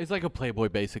It's like a Playboy,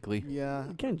 basically. yeah.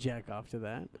 You can't jack off to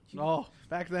that. Oh,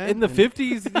 back then? In the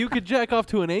 50s, you could jack off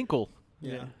to an ankle.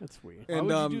 Yeah. That's weird. Why And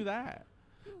would you do that?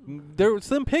 There was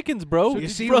Slim Pickens, bro. You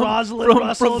see from, Rosalind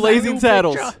Russell from in that Blazing new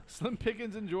Saddles. picture? Slim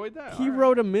Pickens enjoyed that. He All right.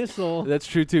 wrote a missile. That's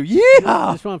true too. Yeah.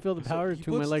 I just want to feel the power he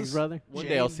to my puts legs, this- brother. One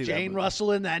day I'll see that. Jane movie.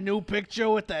 Russell in that new picture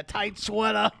with that tight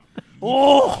sweater.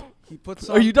 Oh! He puts.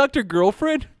 Are you Dr.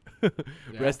 Girlfriend? Yeah.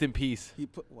 Rest in peace. He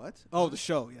put what? Oh, the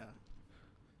show. Yeah.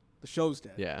 The show's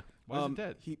dead. Yeah. Why is it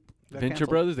dead? He Venture canceled.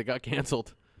 Brothers, they got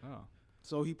canceled. Oh.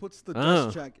 so he puts the Oh.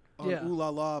 dust jacket on Yeah. Ooh La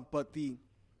La, but the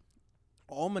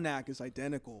Almanac is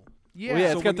identical. Yeah. Well, yeah,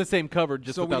 So it's got when the he- same cover,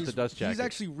 just so when without the he's- dust jacket. He's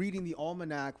actually reading the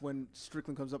Almanac when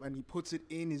Strickland comes up, and he puts it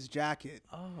in his jacket.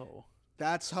 Oh.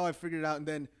 That's how I figured it out. And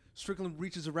then Strickland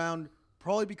reaches around,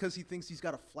 probably because he thinks he's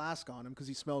got a flask on him because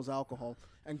he smells alcohol,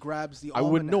 and grabs the I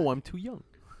Almanac. wouldn't know. I'm too young.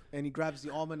 And he grabs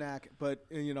the Almanac, but,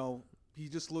 he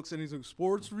just looks and he's like,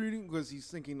 sports reading? Because he's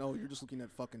thinking, oh, you're just looking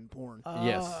at fucking porn.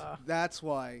 Yes. That's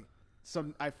why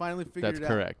I finally figured That's it out.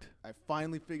 correct. I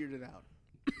finally figured it out.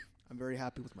 I'm very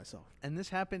happy with myself. And this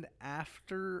happened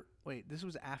after. Wait, this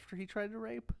was after he tried to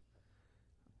rape?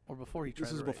 Or before he tried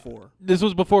This is to rape? before. This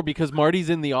was before because Marty's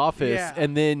in the office Yeah.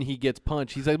 and then he gets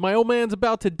punched. He's like, my old man's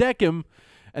about to deck him,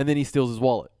 and then he steals his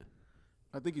wallet.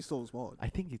 I think he stole his wallet. I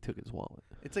think he took his wallet.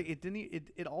 It's like it didn't.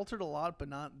 It altered a lot, but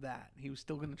not that. He was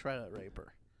still going to try to rape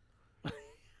her.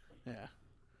 Yeah.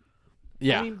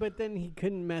 Yeah, I mean, but then he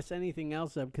couldn't mess anything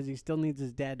else up because he still needs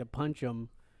his dad to punch him.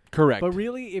 correct. But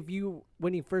really,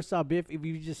 when he first saw Biff, if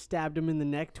you just stabbed him in the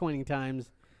neck 20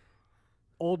 times,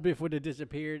 old Biff would have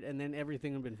disappeared, and then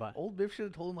everything would have been fine. Old Biff should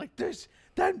have told him like this.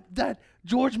 That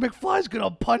George McFly's gonna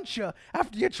punch you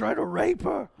after you try to rape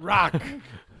her. Rock.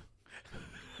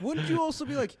 Wouldn't you also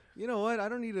be like, you know what? I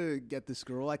don't need to get this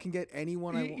girl. I can get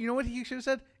anyone I want. You know what he should have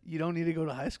said? You don't need to go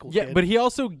to high school. yeah, kid. but he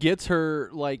also gets her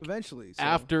like Eventually. So.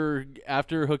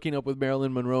 after hooking up with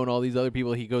Marilyn Monroe and all these other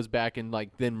people. He goes back and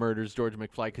like then murders George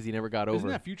McFly because he never got Isn't over.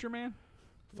 that Future Man?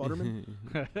 Futterman?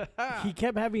 He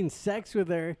kept having sex with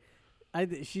her.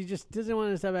 She just doesn't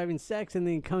want to stop having sex, and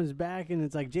then he comes back, and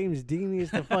it's like James Dean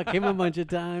used to fuck him a bunch of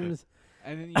times.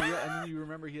 And then you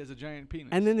remember he has a giant penis.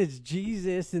 And then it's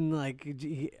Jesus, and like,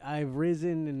 I've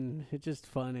risen, and it's just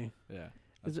funny. yeah,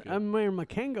 that's good. I'm wearing my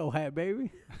Kango hat,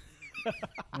 baby.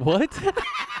 What?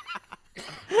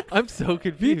 I'm so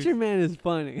confused. Future Man is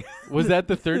funny. Was that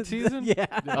the third season? Yeah.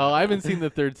 Oh, I haven't seen the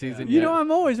third season You yet. know,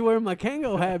 I'm always wearing my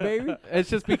Kango hat, baby. It's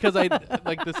just because I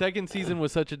like the second season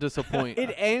was such a disappointment.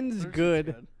 It ends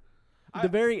good. The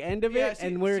very end of it,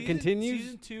 and where it continues.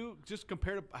 Season 2, just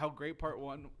compared to how great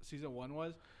season 1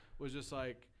 was just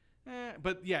like,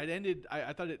 But yeah, it ended.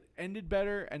 I thought it ended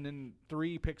better, and then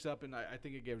 3 picks up, and I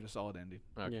think it gave it a solid ending.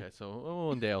 Okay, Yeah. so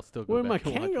one day I'll still go Wear my back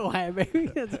and watch it. Kango hat, baby.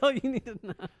 That's all you need to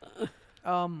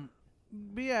know.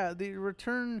 But yeah, the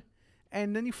return,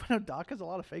 and then you find out Doc has a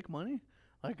lot of fake money.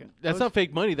 Like That's not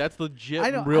fake money. That's legit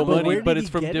I know, real but money, where but did it's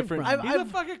he from get it different. from? He's a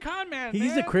fucking con man.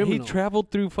 He's a man. criminal. He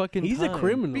traveled through fucking. He's a time.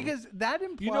 criminal. because that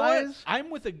implies. You know what? I'm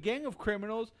with a gang of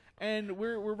criminals, and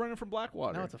we're running from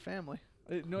Blackwater. No, it's a family.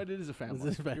 No, it is a family.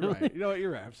 Is this a You're family? right. You know what?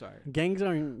 You're right. I'm sorry. Gangs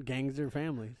aren't gangs; they're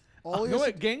families. All You he know has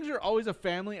what? Gangs are always a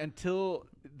family until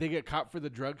they get caught for the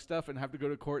drug stuff and have to go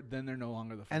to court. Then they're no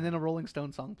longer the family. And then a Rolling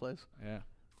Stone song plays. yeah.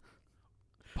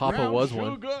 Papa Brown was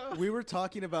one. sugar. We were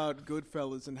talking about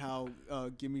Goodfellas and how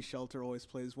 "Gimme Shelter" always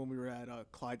plays when we were at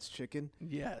Clyde's Chicken,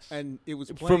 Yes. and it was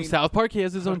From playing. South Park, he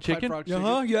has his own Clyde chicken. Frog Yeah,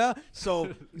 chicken. yeah.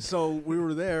 So we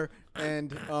were there,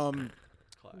 and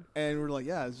we were like,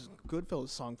 yeah, it's a Goodfellas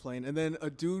song playing, and then a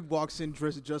dude walks in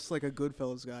dressed just like a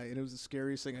Goodfellas guy, and it was the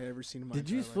scariest thing I ever seen in my. Did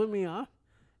you entire life. flip me off?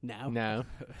 No. No,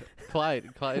 Clyde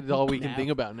is all we can No.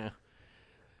 think about now.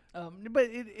 But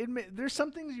there's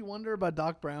some things you wonder about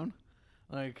Doc Brown.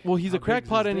 Like, Well, he's How a big's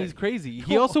crackpot his and he's dick? crazy.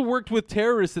 He also worked with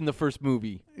terrorists in the first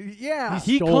movie. yeah.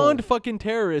 He Stole. conned fucking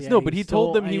terrorists. Yeah, no, he but he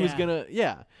told stole- them he was yeah. gonna.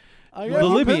 Yeah. I the got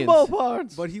your Libyans. pinball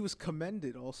parts. But he was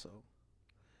commended also.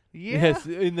 yeah. Yes,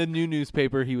 in the new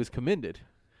newspaper, he was commended,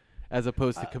 as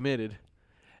opposed to committed,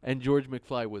 and George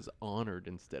McFly was honored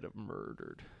instead of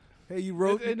murdered. Hey, you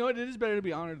wrote. No, it is better to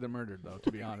be honored than murdered, though.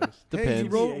 To be honest. Hey, you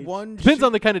Depends. wrote TBH. one. Depends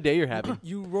on the kind of day you're having.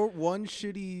 You wrote one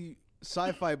shitty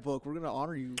sci-fi book. We're gonna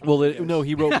honor you. Well, Yes. no,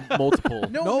 he wrote multiple.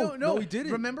 No, he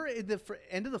didn't. Remember at the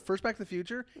end of the first Back to the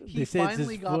Future, he They say it's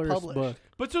finally his got first published. book.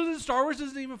 But so then Star Wars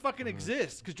doesn't even fucking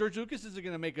exist because George Lucas isn't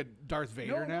gonna make a Darth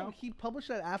Vader No, now. he published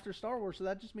that after Star Wars, so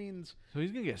that just means So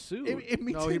he's gonna get sued. it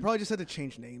means No, he probably just had to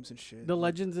change names and shit. The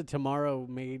Legends of Tomorrow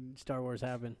made Star Wars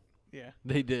happen. yeah.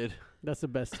 They did. That's the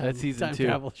best time, That's season time 2.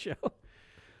 travel show.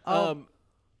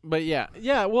 But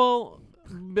yeah. Well,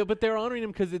 but they're honoring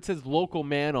him because it says local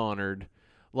man honored,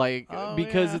 like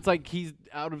because yeah. it's like he's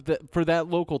out of for that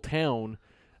local town,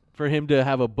 for him to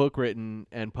have a book written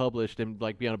and published and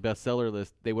like be on a bestseller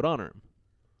list, they would honor him.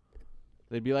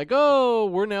 They'd be like, "Oh,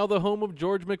 we're now the home of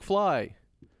George McFly."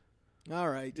 All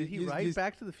right. Did he write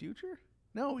Back to the Future?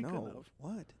 No, he couldn't No. have.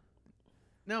 What?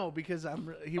 No, because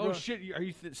he oh wrote. shit! Are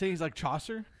you saying he's like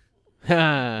Chaucer?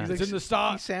 no, It's in the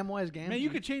stars. He's Samwise Gamgee. Man,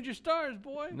 you could change your stars,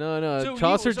 boy. no. So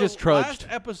Chaucer just trudged. Last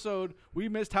episode, we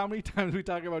missed how many times we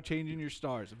talked about changing your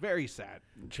stars. Very sad.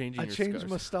 Changing I your changed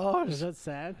scars. my stars. Is that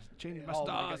sad? Changing my Oh my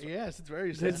stars. God, yes, it's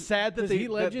very sad. It's sad that Does they Heath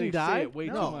that Ledger they die? say it way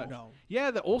No. too much. No.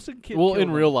 Yeah, the Olsen kid. Well, killed in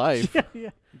him. real life,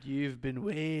 yeah. You've been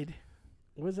weighed.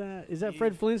 Was that? Is that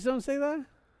Fred Flintstone say that?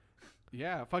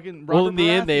 Yeah, fucking. well, Robert in the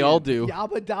end, they all Baratheon. do.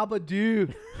 Yabba dabba doo.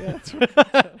 Yeah, that's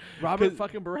right. Robert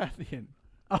fucking Baratheon.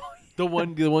 The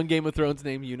one Game of Thrones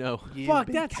name you know. Fuck,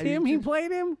 that's him. He played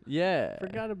him. Yeah.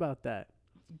 Forgot about that.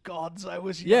 Gods, I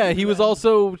was. Yeah, young he was then.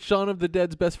 also Shaun of the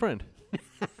Dead's best friend.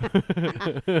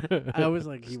 I was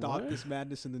like, he Stop what? this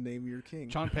madness in the name of your king.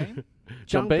 Sean Payne.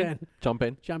 John Jump in. Penn. Jump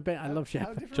in. John Penn. I love How Chef.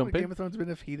 different Jump would in. Game of Thrones been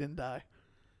if he didn't die?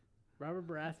 Robert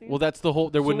Baratheon. Well, that's the whole.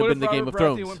 There So wouldn't what have been if the Game Robert of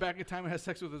Baratheon Thrones. went back in time and had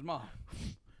sex with his mom.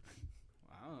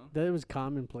 I don't know. that was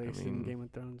commonplace I mean- in Game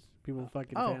of Thrones. People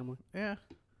fucking Oh. family. Yeah.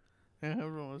 Yeah,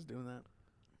 everyone was doing that.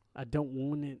 I don't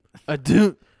want it. I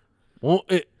do. Want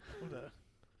it. What a,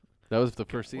 That was the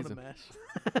first what a season.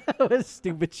 mess. What a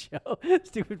stupid show.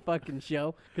 Stupid fucking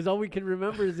show. Because all we can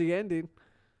remember is the ending.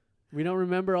 We don't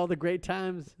remember all the great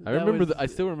times. I that remember. was- I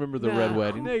still remember the red Nah,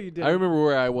 wedding. No, you didn't. I remember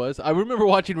where I was. I remember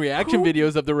watching reaction Who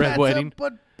videos of the red Better wedding.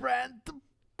 But brand the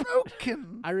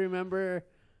broken. I remember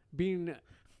being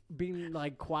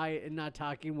like quiet and not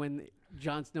talking when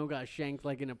Jon Snow got shanked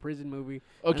like in a prison movie.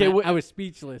 Okay, and what- I was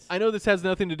speechless. I know this has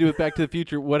nothing to do with Back to the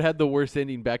Future. What had the worst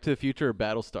ending, Back to the Future or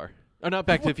Battlestar? Or not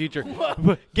Back to the Future.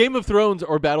 But Game of Thrones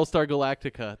or Battlestar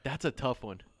Galactica. That's a tough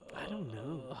one. I don't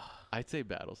know. I'd say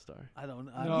Battlestar. I don't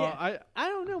know. No, Yeah. I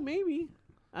don't know. Maybe.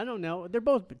 I don't know. They're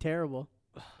both terrible.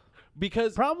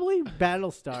 Because Probably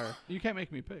Battlestar. you can't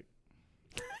make me pick.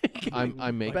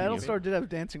 I'm making it. Battlestar did have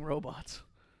dancing robots.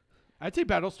 I'd say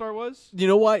Battlestar was. You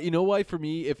know why? You know why for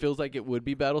me it feels like it would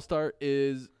be Battlestar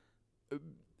is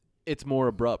it's more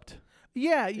abrupt.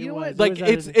 Yeah, you know was. what? Like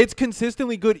that it's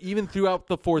consistently good even throughout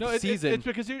the fourth No, season. it's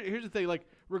because here's the thing. Like,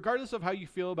 regardless of how you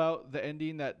feel about the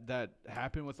ending that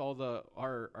happened with all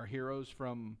our heroes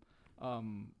from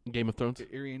Game of Thrones,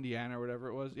 Erie, Indiana, or whatever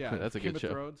it was. Yeah, That's a Game good of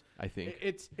show. Thrones. I think.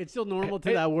 It's It's still normal to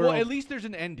it- that world. Well, at least there's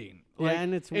an ending. Yeah, Like,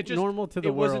 and it's it just, normal to the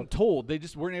it wasn't world. told. They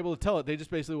just weren't able to tell it. They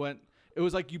just basically went. It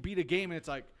was like you beat a game, and it's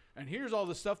like, and here's all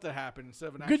the stuff that happened instead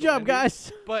of an. Good actual job, ending.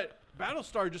 guys. But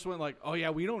Battlestar just went like, oh yeah,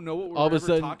 we don't know what we're All of a ever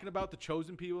sudden, talking about, the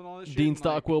chosen people and all this shit. Dean and, like,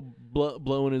 Stockwell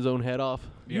blowing his own head off.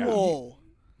 Yeah. Whoa.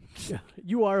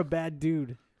 You are a bad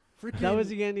dude. Freaking That was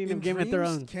the ending in of Game of Dreams,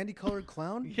 Thrones. Candy colored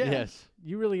clown. Yeah. Yes.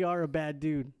 You really are a bad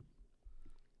dude.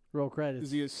 Roll credits.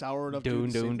 Is he a sour enough Doon,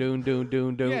 dude? to doon, save- doon, doon,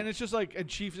 doon, doon. Yeah, and it's just like, and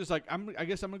Chief's just like, I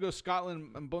guess I'm gonna go to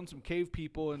Scotland and bone some cave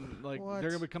people, and like What? they're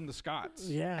gonna become the Scots.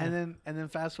 Yeah. And then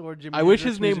fast forward. Jimi I wish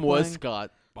Hendrix his name music was playing,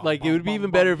 Scott. Bum, Like, it bum, would be bum, even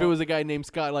bum, better if it bum. was a guy named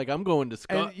Scott. Like, I'm going to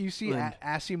Scott. And you see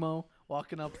Asimo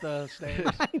walking up the stairs.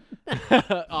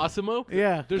 Osimo?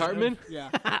 yeah. Cartman? Yeah.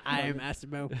 I am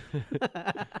Asimo.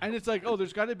 And it's like, oh,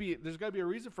 there's got to be a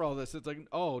reason for all this. It's like,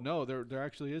 oh no, there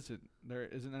actually isn't. There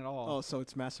isn't at all. Oh, so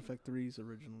it's Mass Effect 3's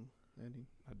original ending.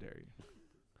 How dare you?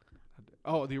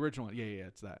 Oh, the original one. Yeah,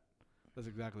 it's that. That's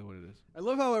exactly what it is. I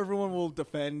love how everyone will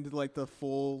defend like the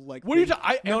full like. What are you thing.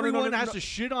 talking? No, no, Everyone no, has no. to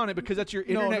shit on it because that's your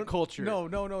No, internet no, culture. No.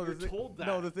 You're the told No,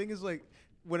 that. the thing is like,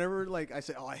 whenever like I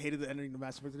say, oh, I hated the ending of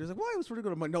Mass Effect 3. It's like, why? It was pretty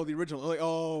good. I'm like, no, the original. I'm like,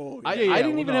 oh, I, yeah. I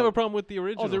didn't well, even no. have a problem with the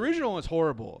original. Oh, the original was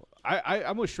horrible.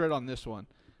 I'm with Shred on this one.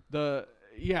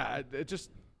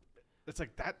 It's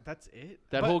like that. That's it.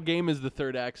 That But whole game is the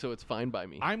third act, so it's fine by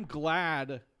me. I'm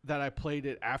glad that I played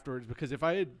it afterwards, because if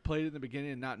I had played it in the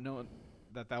beginning and not known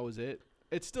that was it,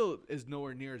 it still is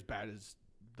nowhere near as bad as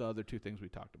the other two things we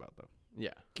talked about, though. Yeah.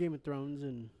 Game of Thrones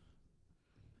and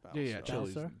Yeah,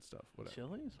 chilies Battlestar? and stuff. Whatever.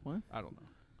 Chili's? What? I don't know.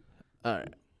 All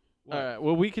right. What? All right.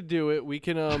 Well, we could do it. We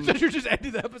can. You're just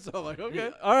ending the episode like,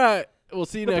 okay. All right. We'll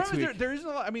see you The next problem is week. there isn't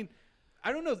a lot. I mean,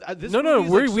 I don't know. This No, movie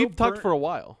is, like, so we've talked burnt- for a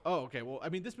while. Oh, okay. Well, I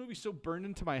mean, this movie's so burned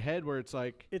into my head where it's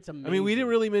like, it's amazing. I mean, we didn't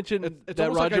really mention It's that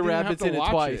almost like I Roger didn't have Rabbit's to in it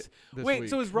watch twice. it this Wait, week.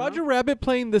 so is Roger Rabbit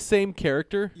playing the same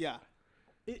character? Yeah.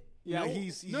 It, Yeah, no.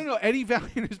 he's no. Eddie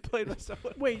Valiant is played by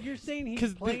someone. Wait, you're saying he's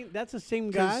 'Cause playing? That's the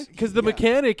same guy. Because the Yeah.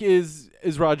 mechanic is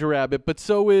Roger Rabbit, but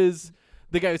so is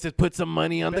the guy who says, "Put some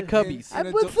money on the And- cubbies." and I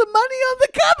a put del- some money on the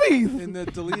cubbies. in the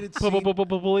deleted scene,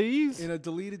 Please. in a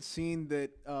deleted scene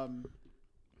that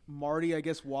Marty, I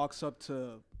guess, walks up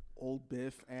to old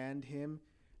Biff and him,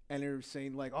 and they're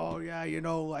saying like, "Oh yeah, you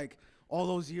know, like all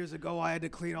those years ago, I had to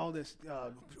clean all this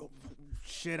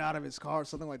shit out of his car," or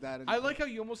something like that. And I like how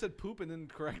you almost said poop and then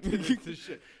corrected it to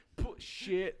shit.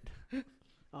 Shit.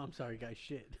 Oh, I'm sorry, guys.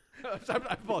 Shit. I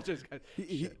apologize, guys.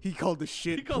 he called the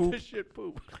shit He called poop. this shit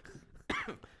poop.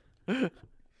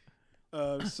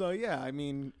 So yeah, I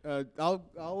mean, I'll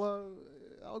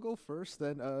go first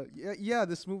then. Yeah,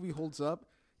 this movie holds up.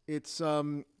 It's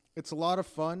a lot of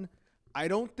fun. I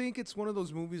don't think it's one of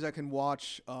those movies I can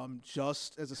watch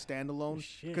just as a standalone.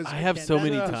 Shit. Because I have can't- so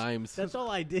that's- many times. That's all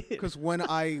I did. because when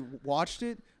I watched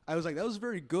it, I was like, that was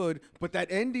very good. But that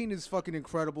ending is fucking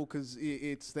incredible because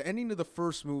it's the ending of the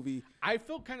first movie. I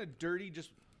felt kind of dirty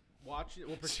just watching,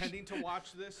 pretending to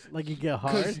watch this. Like you get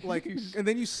hard. Cause like, and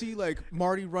then you see like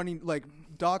Marty running, like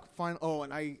Doc. Oh,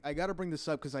 and I gotta bring this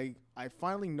up because I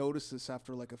finally noticed this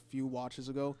after like a few watches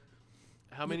ago.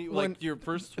 How many? when- Like your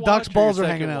first watch Doc's or your balls are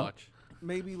second hanging out. watch?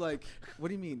 Maybe like, what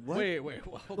do you mean? What? Wait.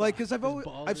 Hold Like, on. because balls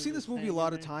I've are seen this just movie a hanging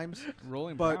lot of there. times.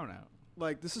 Rolling but- Brown out.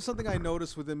 Like, this is something I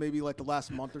noticed within maybe like the last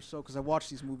month or so because I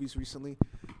watched these movies recently.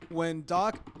 When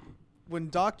Doc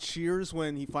cheers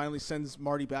when he finally sends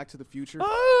Marty back to the future.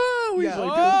 Oh, yeah,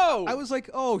 oh! I was like,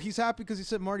 oh, he's happy because he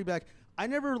sent Marty back. I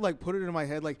never like put it in my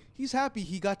head like he's happy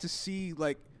he got to see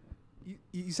like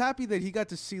he's happy that he got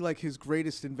to see like his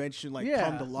greatest invention like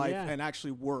come to life yeah. and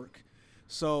actually work.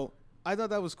 So I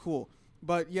thought that was cool.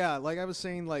 But yeah, like I was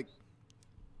saying, like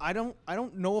I don't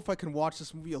know if I can watch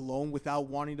this movie alone without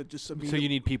wanting to just So you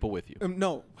need people with you.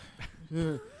 no.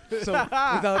 So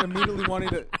without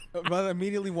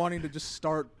immediately wanting to just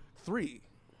start 3.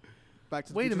 Back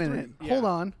to the Wait a Future minute. 3. Hold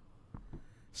on.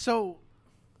 So,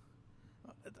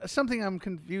 something I'm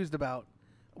confused about.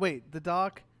 Wait, the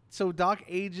Doc. So Doc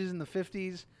ages in the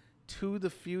 50s to the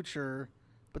future,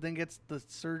 but then gets the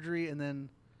surgery, and then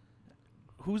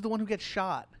who's the one who gets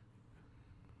shot?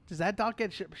 Does that Doc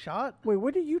get shot? Wait,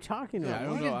 what are you talking Yeah, I about? don't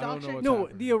Why know. did I Doc don't know Shack- what's No,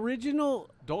 happening. the original,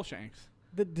 Dolshanks.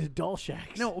 the Doll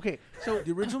Shacks. No, okay. So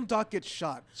The original Doc gets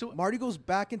shot. So- Marty goes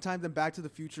back in time, then Back to the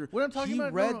Future. What I'm talking He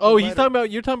about- read no, no. Oh, the you're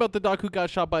letter. talking about the Doc who got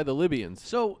shot by the Libyans.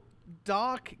 so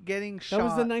Doc getting shot. that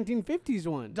was the 1950s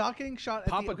one. Doc getting shot.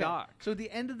 Papa at the, okay, Doc. So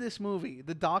the end of this movie,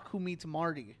 the Doc who meets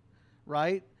Marty,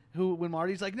 right? Who when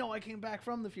Marty's like, "No, I came back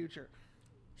from the future."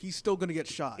 He's still gonna get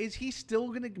shot. Is he still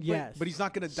gonna? Yes. But he's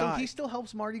not gonna So die. he still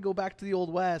helps Marty go back to the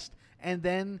Old West, and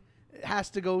then has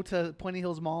to go to Pointy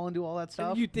Hills Mall and do all that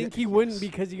stuff. You think he wouldn't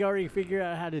because he already figured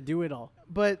out how to do it all?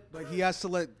 but Like he has to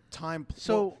let time.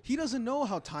 So- well, he doesn't know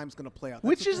how time's gonna play out. That's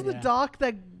which the is thing. the Yeah. Doc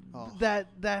that Oh. that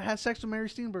has sex with Mary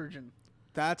Steenburgen?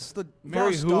 That's the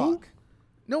Mary first who? Doc.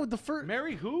 No, the first.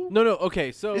 Mary who? No.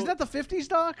 Okay. So Isn't that the 50s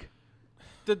Doc?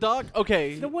 the Doc?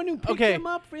 Okay. The one who picked okay. him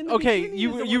up in the Okay. beginning is the You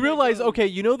one that realize? goes- Okay.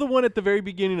 You know the one at the very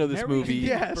beginning of this Mary movie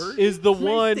Yes. Steenburgen? is the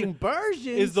Kristen one Burgess.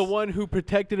 is the one who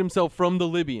protected himself from the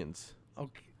Libyans.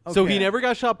 Okay. So he Okay. never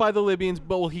got shot by the Libyans,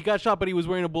 but he got shot, but he was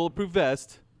wearing a bulletproof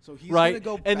vest. So he's right?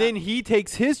 gonna go And then back. he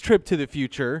takes his trip to the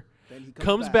future, Then he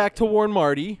comes back to warn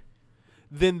Marty.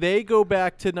 Then they go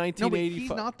back to No, but 1985. he's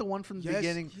not the one from the Yes,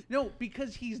 beginning. he- No,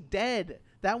 because he's dead.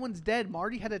 That one's dead.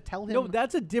 Marty had to tell him. No,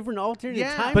 that's a different alternate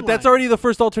Yeah. timeline. But that's already the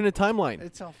first alternate timeline.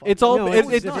 It's all It's all. No, it, it's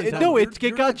it, different it- timeline. no, You're- it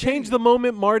you're got not changed getting the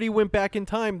moment Marty went back in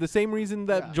time. The same reason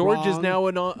that Yeah. George is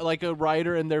Wrong. now like a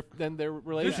writer, and their This is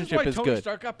relationship why is Tony good.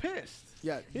 Stark got pissed.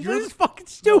 Yeah, It's you're just fucking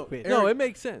stupid. Aaron- No, it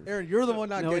makes sense. Aaron, you're the one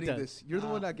not No, it getting does. this. You're the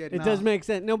one not getting It does make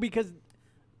sense. No, because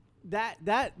that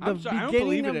the I'm sorry, I don't beginning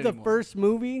believe of it the anymore. first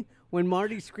movie when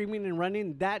Marty's screaming and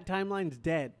running, that timeline's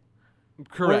dead. Or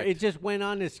Correct. it just went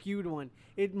on a skewed one.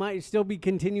 It might still be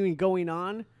continuing going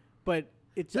on, but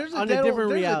it's There's on a dead, different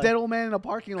old, there's reality. a dead old man in a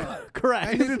parking lot.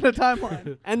 Correct. He's in the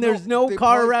timeline. And there's No, no they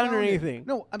car probably around or found it. anything.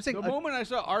 No, I'm saying The moment I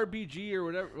saw RBG or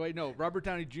whatever, wait, no, Robert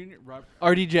Downey Jr.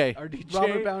 RDJ. RDJ.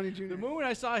 Robert Downey Jr. The moment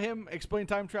I saw him explain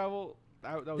time travel,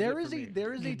 that was there it is for a me.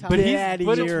 there is a time. But Daddy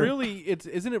it's year. really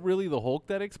isn't it really the Hulk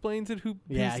that explains it? Who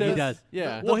Yeah, he says, does.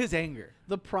 Yeah, well, his anger.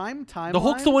 the prime timeline. the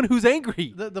Hulk's the one who's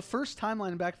angry, The first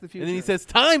timeline in Back to the Future. and then he says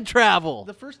time travel.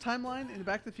 the first timeline in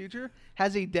Back to the Future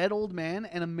has a dead old man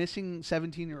and a missing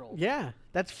 17-year-old. Yeah.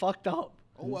 That's fucked up.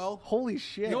 Oh well. Holy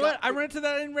shit. You know what? I run into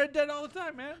that in Red Dead all the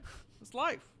time, man. It's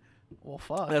life. Well,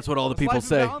 fuck. That's what all the It's people life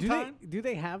say. of Valentine. Do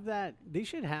they have that? They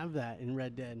should have that in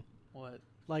Red Dead. What?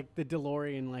 Like the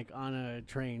DeLorean like on a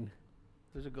train.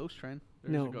 There's a ghost train.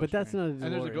 There's No, a ghost but that's train. not a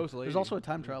And there's a DeLorean. ghost lady. There's also a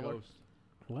time There's traveler. ghost.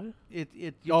 What?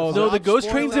 Oh, No, the Stop Ghost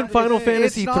spoiling Train's in that Final thing.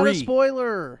 Fantasy it's not a 3.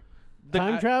 spoiler.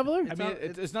 Time traveler? I It's mean, not-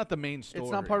 it's not the main story.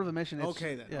 It's not part of the mission. It's,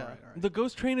 Okay then. Yeah. All right. The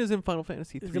Ghost Train is in Final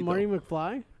Fantasy 3. Is it Marty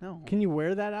McFly? No. Can you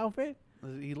wear that outfit?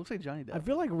 He looks like Johnny Depp. I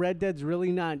feel like Red Dead's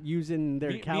really not using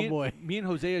their cowboy. Me and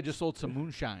Hosea just sold some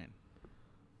moonshine.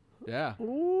 Yeah.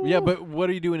 Yeah, but what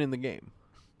are you doing in the game?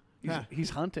 He's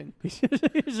hunting.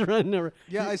 He's running around.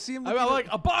 Yeah, I see him. I'm looking like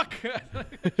a buck.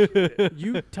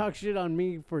 You talk shit on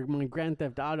me for my Grand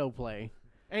Theft Auto play.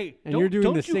 Hey, And you're doing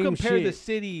don't the you same compare the shit.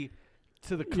 city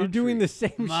to the country. You're doing the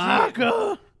same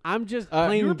shit. I'm just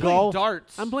playing You're playing golf.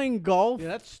 darts. I'm playing golf. Yeah,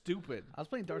 that's stupid. I was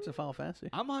playing darts in Final Fantasy.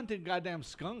 I'm hunting goddamn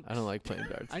skunks. I don't like playing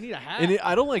darts. I need a hat. And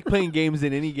I don't like playing games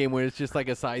in any game where it's just like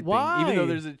a side thing, even though Why?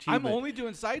 there's an achievement. I'm only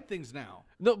doing side things now.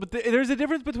 No, but there's a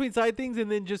difference between side things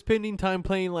and then just spending time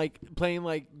playing like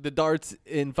the darts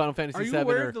in Final Fantasy Are you 7.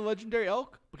 aware Or of the legendary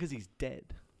elk? Because he's dead.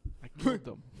 I killed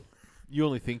him. you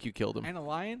only think you killed him. And a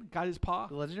lion got his paw.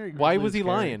 The legendary. Why grizzly was is he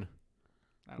scary. lying?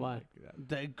 I don't Why? like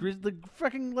that. The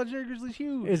freaking legendary grizzly's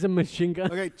huge. Is a machine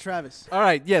gun. Okay, Travis. All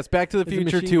right, yes, Back to the It's a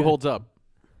Future machine 2 gun. holds up.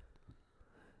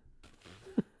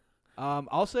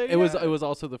 I'll say It was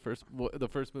also the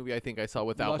first movie I think I saw You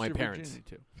without lost my your parents.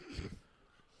 virginity, too.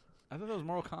 I thought that was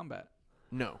Mortal Kombat.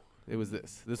 No, it was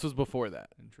this. This was before that.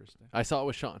 Interesting. I saw it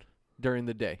with Sean during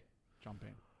the day.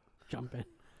 Jumping. Jumping.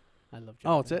 I love jumping.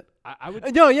 Oh, it's it. I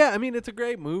would. No, yeah, I mean it's a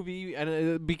great movie,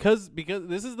 and because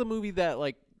this is the movie that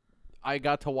like I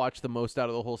got to watch the most out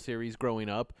of the whole series growing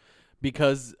up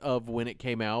because of when it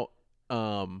came out.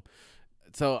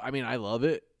 So I mean I love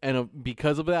it, and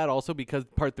because of that, also because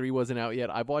Part 3 wasn't out yet,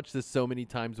 I've watched this so many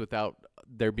times without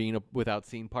without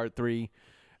seeing Part 3,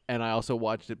 and I also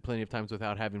watched it plenty of times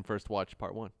without having first watched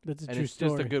Part 1. That's a And true it's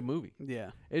story. just a good movie.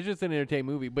 Yeah. It's just an entertaining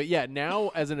movie. But yeah,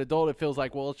 now as an adult, it feels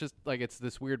like, well, it's just like it's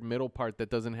this weird middle part that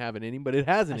doesn't have an ending, but it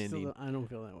has an ending. I don't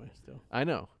feel that way still. I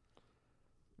know.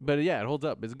 But yeah, it holds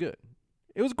up. It's good.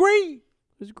 It was great.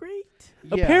 It was great.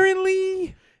 Yeah.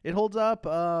 Apparently. It holds up.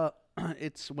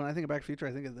 It's when I think of Back to the Future,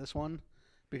 I think of this one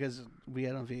because we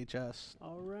had it on VHS.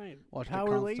 All right. Watched it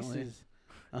Power constantly. laces.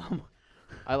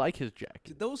 I like his jacket.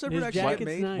 Did those ever His actually get jacket's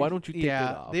made? nice. Why don't you take Yeah,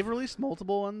 that off? they've released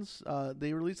multiple ones.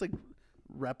 They released like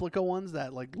replica ones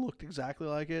that like looked exactly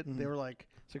like it. They were like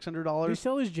Do you $600.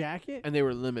 sell his jacket? And they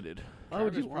were limited. Why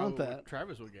would you Travis want probably- that?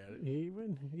 Travis would get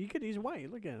it. He's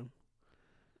white. Look at him.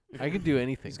 I could do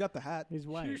anything. He's got the hat. He's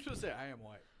You're white. supposed to say I am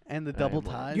white. And the I double am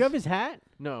white. ties. Do you have his hat?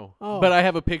 No. Oh. But I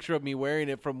have a picture of me wearing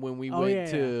it from when we Oh, went yeah,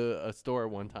 to a store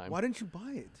one time. Why didn't you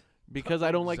buy it? Because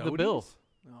I don't like the bill.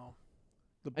 No.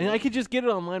 And I could just get it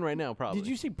online right now, probably. Did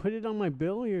you say put it on my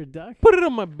bill? You're a duck. Put it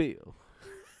on my bill.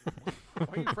 Why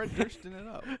are you Fred Durston it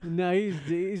up? No,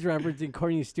 he's referencing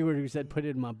Courtney Stewart, who said put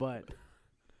it in my butt.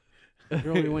 The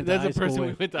girl we went to That's high a school person we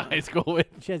with. went to high school with.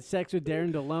 She had sex with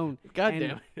Darren DeLone. God and,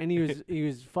 damn it. And he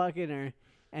was fucking her,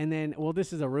 and then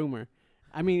this is a rumor.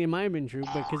 I mean, it might have been true,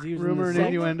 but because he was Rumor in and the sex,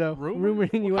 innuendo. rumor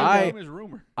and innuendo. I- Is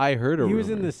rumor. I heard a He was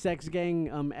in rumor. the sex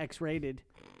gang X-rated,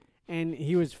 and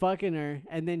he was fucking her,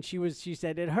 and then she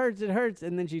said it hurts,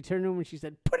 and then she turned to him and she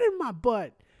said put it in my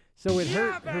butt. So it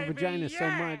hurt her vagina so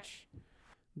much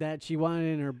that she wanted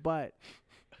it in her butt.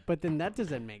 But then that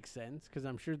doesn't make sense because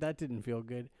I'm sure that didn't feel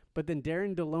good. But then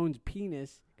Darren DeLone's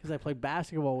penis, because I played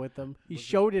basketball with him, he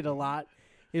showed it a lot.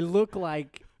 It looked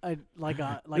like a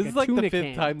This is a like tuna the fifth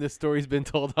can. time this story's been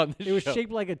told on this It was show.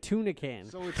 shaped like a tuna can.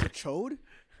 So it's a chode?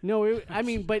 No,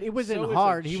 but it wasn't So it's a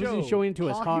hard. He wasn't chode. showing to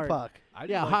us Hockey hard. puck. I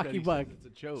Yeah, just like that hockey he said puck. It's a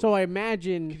joke. So I Can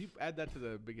imagine you add that to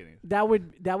the beginning? that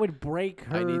would break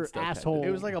I need her stuff asshole. edited.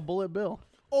 It was like a bullet bill.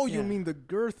 Oh, you Yeah. mean the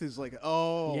girth is like,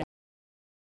 oh. Yeah.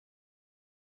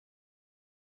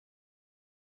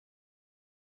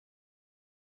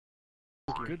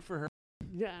 Good for her.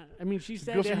 Yeah, I mean she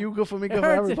said Go for it, you, go for me, it go for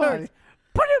hurts, it everybody. hurts.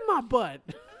 Put it in my butt.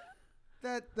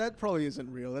 That probably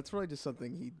isn't real. That's probably just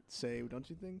something he'd say, don't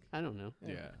you think? I don't know.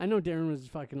 Yeah. I know Darren was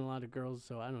fucking a lot of girls,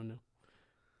 so I don't know.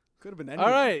 Could have been All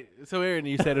anything. right. So, Aaron,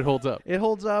 you said it holds up. It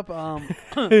holds up.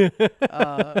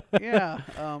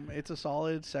 It's a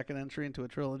solid second entry into a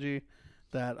trilogy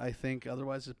that I think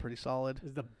otherwise is pretty solid.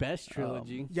 It's the best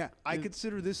trilogy. Yeah, I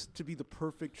consider this to be the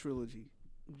perfect trilogy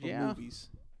of Yeah. movies.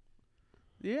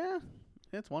 Yeah,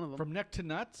 it's one of them. From neck to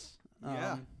nuts.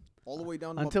 Yeah. All the way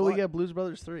down to Until my we butt. get Blues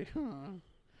Brothers 3.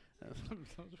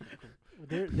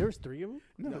 There's three of them.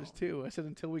 No, No. there's 2. I said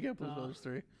until we get Blues Oh. Brothers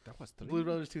 3. That was three. Blues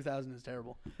Brothers 2000 is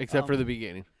terrible. Except for Um, the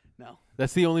beginning. No,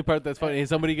 That's the only part that's funny. Is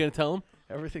somebody going to tell him?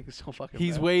 everything is so fucking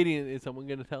He's bad. waiting. Is someone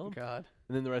going to tell him? God.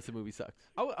 And then the rest of the movie sucks.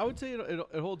 I would say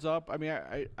it holds up. I mean,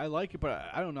 I like it, but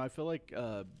I don't know. I feel like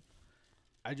I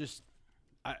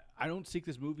don't seek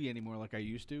this movie anymore like I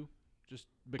used to, just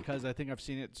because I think I've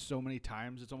seen it so many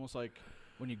times. It's almost like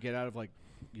when you get out of like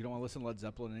you don't want to listen to Led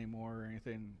Zeppelin anymore or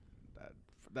anything.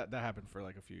 That happened for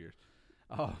like a few years.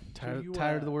 Oh, Tired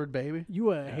of the word baby?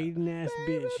 You a hating ass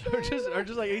bitch. or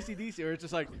just like AC/DC, or it's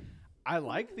just like I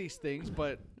like these things,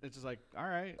 but it's just like all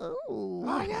right.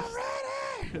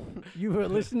 You were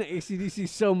listening to AC/DC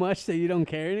so much that you don't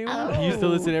care anymore. He used to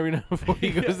listen every night before he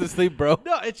goes to sleep, bro.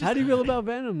 No, it's just How do you feel about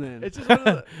Venom then? it's just one of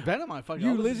the Venom. I fucking You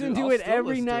I'll listen to I'll it still every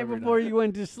listen to night every before night. you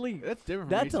went to sleep. That's different.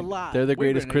 From That's a AC/DC. lot. They're the Way better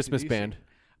greatest than Christmas AC/DC. band.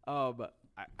 But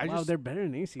I Wow, just they're better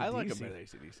than AC/DC. I like them better than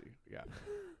AC/DC. Yeah.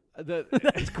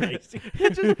 That's crazy.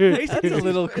 It's just, That's a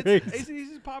little crazy.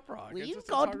 AC/DC's pop rock. It's just, it's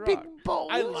got hard big rock. balls.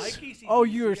 I like AC/DC. Oh,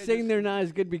 you were I saying just- they're not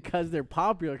as good because they're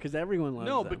popular because everyone loves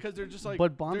No, them. because they're just like.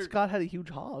 But Bon they're- Scott had a huge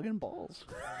hog and balls.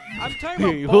 I'm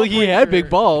talking about. Well, he had big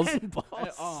balls.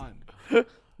 balls. On.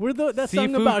 Were that song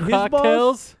Seafood about his balls?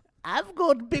 cocktails. I've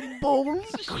got big balls.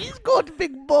 She's got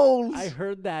big balls. I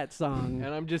heard that song.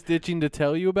 And I'm just itching to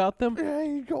tell you about them.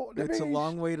 It's a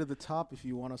long way to the top if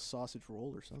you want a sausage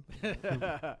roll or something.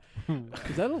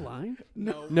 Is that a line?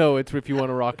 No, it's if you want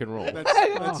to rock and roll.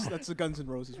 That's the Guns N'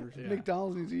 Roses version.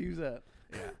 McDonald's needs to use that.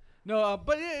 No,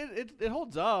 but it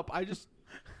holds up. I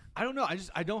don't know.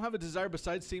 I don't have a desire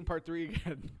besides seeing part 3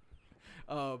 again.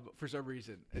 For some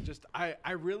reason, it just I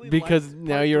really Because liked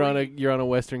now part you're on a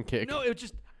Western kick. No, it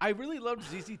just I really loved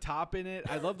ZZ Top in it.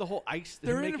 I love the whole ice.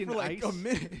 They're him in it making for like ice. a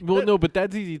minute. Well, no, but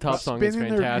that ZZ Top song is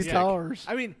Spinning their fantastic. guitars.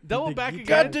 I mean, double back again.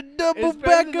 Got to double is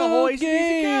better than back the whole AC/DC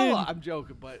again. catalog. I'm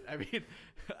joking, but I mean,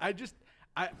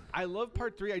 I love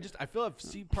part 3. I feel I've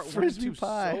seen part 1 and Frisbee 2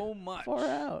 pie. so much Far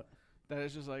out. that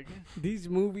it's just like These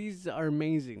movies are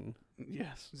amazing.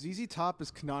 Yes. ZZ Top is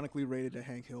canonically rated to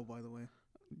Hank Hill, by the way.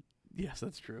 Yes,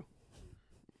 that's true.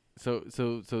 So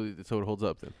it holds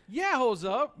up then. yeah, holds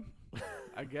up.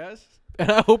 I guess. And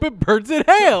I hope it burns in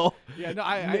hell. Yeah, no,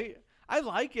 I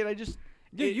like it. I just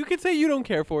Yeah, you could say you don't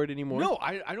care for it anymore. no,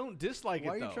 I don't dislike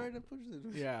Why are it you though. trying to push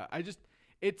this? Yeah,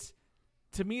 it's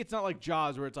to me it's not like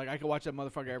Jaws where it's like I can watch that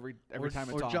motherfucker every time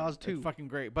it's or on. Jaws It's 2. fucking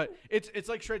great, but it's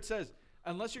like Shred says.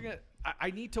 Unless you're gonna,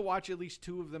 I need to watch at least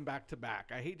 2 of them back to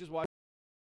back. I hate just watching.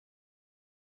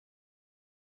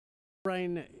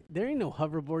 Brian, there ain't no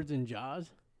hoverboards in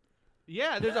Jaws.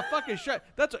 Yeah, there's a fucking shred.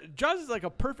 Jaws is like a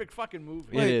perfect fucking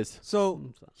movie. It is.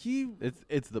 So he.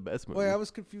 It's the best movie. Wait, I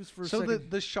was confused for a So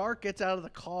second. the shark gets out of the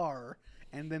car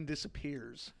and then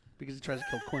disappears because he tries to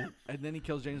kill Quint. And then he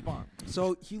kills James Bond.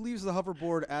 So he leaves the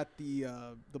hoverboard at the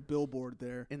billboard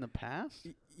there. In the past?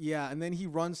 Yeah, and then he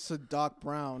runs to Doc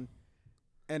Brown,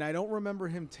 and I don't remember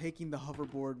him taking the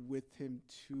hoverboard with him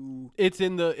to. he has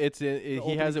opening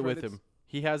it with credits? him.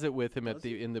 He has it with him Does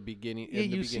in the beginning. Yeah,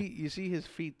 in the you beginning. see his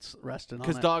feet resting on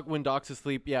Because it. when Doc's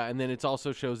asleep, yeah, and then it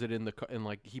also shows it in the and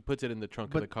like he puts it in the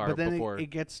trunk of the car but then before. it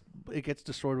gets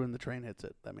destroyed when the train hits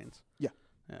it. That means. Yeah.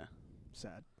 Yeah.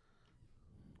 Sad.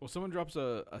 Well, someone drops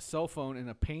a cell phone in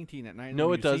a painting at night in No,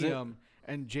 the it doesn't. museum,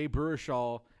 and Jay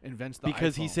Baruchel invents the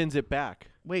because he iPhone. sends it back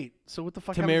Wait. So what the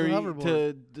fuck to happens Mary. to the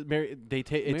hoverboard? To Mary, they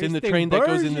take it's Mary in the State train that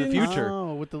goes into the Virgin. future.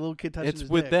 Oh, with the little kid touching It's his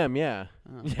with dick. them, yeah,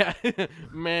 Oh. yeah.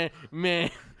 man.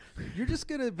 You're just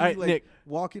gonna be All right, like Nick.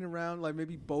 walking around, like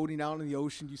maybe boating out in the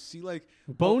ocean. You see like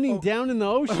Boning down in the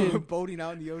ocean. boating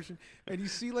out in the ocean, and you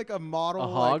see like a model, A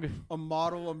hog? like, a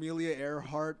model Amelia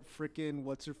Earhart, freaking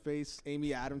what's her face,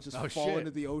 Amy Adams, just Oh, fall shit.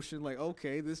 into the ocean. Like,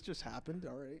 okay, this just happened.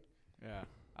 All right. Yeah,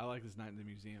 I like this night in the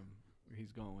museum.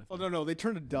 He's going with. Oh me. no, they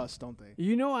turn to dust, don't they?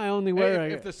 You know, I only Hey, wear.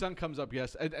 if the sun comes up,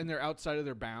 yes, and they're outside of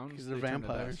their bounds 'Cause they're they turn to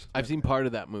vampires. dust. I've seen part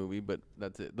of that movie, but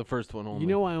that's it. The first one only. you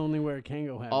know, I only wear a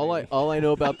Kango hat. all baby. I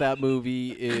know about that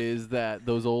movie is that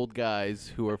those old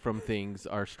guys who are from Things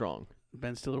are strong.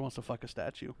 Ben Stiller wants to fuck a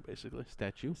statue, basically.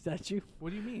 Statue. Statue. What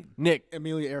do you mean? Nick.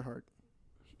 Amelia Earhart.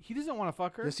 He doesn't want to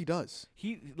fuck her. Yes, he does.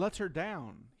 He lets her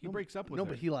down. He breaks up with No, her.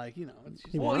 but he like, you know, it's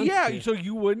just, He well, wants yeah. to. So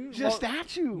you wouldn't? just a Well,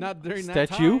 statue. not during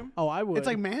Statue? that time. Oh, I would. It's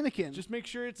like mannequin. Just make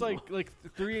sure it's like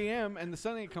 3 a.m. and the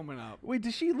sun ain't coming up. Wait,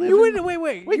 does she live? You in- wouldn't wait.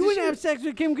 Wait, you did wouldn't she- have sex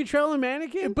with Kim Cattrall and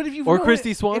Mannequin. But if you Or know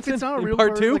Christy it, Swanson if it's not a in real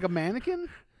part person, two? like a mannequin,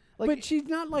 like, but she's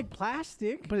not like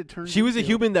plastic. but it turns. She was a into-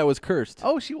 human that was cursed.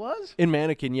 Oh, she was. In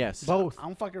Mannequin, yes. Both. I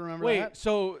don't fucking remember Wait, that.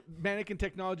 so mannequin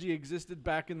technology existed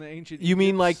back in the ancient? You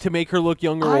mean like Egypts? to make her look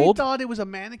young or I old? thought it was a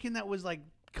mannequin that was like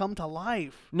come to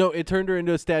life. No, it turned her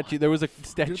into a statue. There was a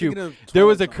statue. thinking of There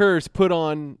was a Twilight Zone. curse put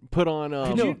on.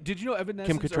 Did you know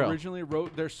Evanescence Cattrall. originally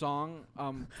wrote their song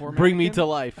for Bring Me Mannequin? to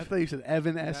Life. I thought you said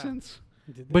Evanescence.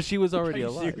 But she was Are already you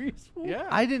alive. serious? fool? Yeah.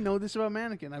 I didn't know this about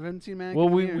mannequin. I haven't seen mannequin. Well,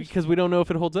 in we years. because we don't know if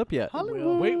it holds up yet.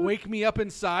 Hollywood. Wake me up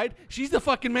inside. She's the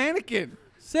fucking mannequin.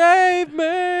 Save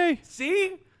me,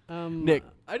 See? Nick.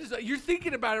 You're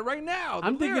thinking about it right now. the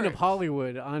I'm thinking of lyrics.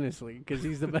 Hollywood, honestly, because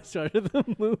he's the best part of the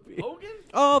movie. Hogan.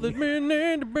 All the men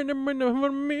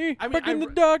in me. I mean, back in the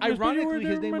darkness. ironically,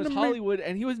 his name was Hollywood,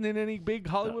 and he wasn't in any big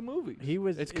Hollywood movies. He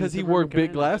was. It's in because he Suburban wore big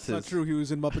Commando. glasses. That's not true. He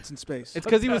was in Muppets in Space. It's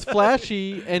because he was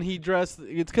flashy and he dressed.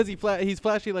 It's because he's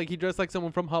flashy like he dressed like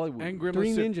someone from Hollywood. And Grim Three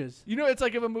was ninjas. You know, it's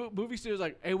like if a movie studio's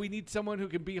like, "Hey, we need someone who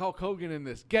can be Hulk Hogan in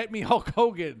this. Get me Hulk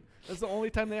Hogan." That's the only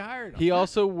time they hired him. He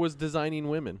also was designing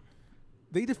women.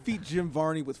 They defeat Jim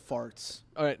Varney with farts.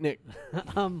 All right, Nick.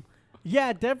 Yeah,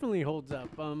 it definitely holds up.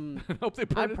 hope they I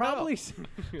burn it probably,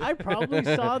 out. I probably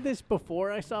saw this before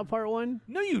I saw part one.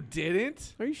 No, you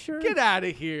didn't. Are you sure? Get out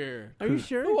of here. Are you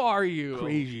sure? Who are you?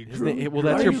 Crazy. Well,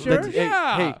 that's Are your. you sure? That's,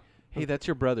 Yeah. Hey, that's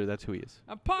your brother. That's who he is.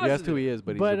 I'm You positive. asked who he is,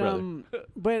 but he's But your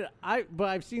brother.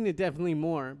 I've seen it definitely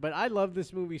more. But I love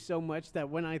this movie so much that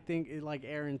when I think, like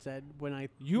Aaron said, when You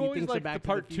he always thinks of like Back the to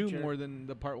part the 2 Future, more than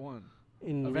the part 1.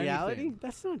 in of reality, anything.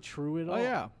 that's not true at all. Oh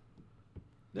yeah.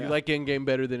 You like Endgame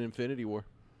better than Infinity War.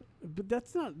 But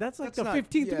that's like That's the not-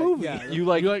 15th yeah, movie. yeah. You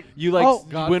like like- Oh,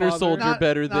 Winter Godfather. Soldier Not,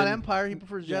 better not than Empire. He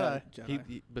prefers Jedi.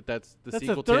 But that's the That's the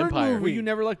sequel to third Empire. movie. Well, you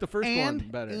never liked the first And one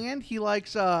better. and he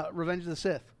likes Revenge of the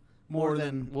Sith more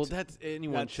than. Well, that's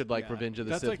anyone That's- should like yeah. Revenge of the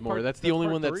That's Sith like more. part- That's the that's only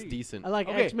part one that's 3. decent. I like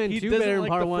Okay, X-Men he 2 doesn't better than like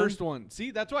part the 1. first one.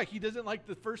 See, that's why he doesn't like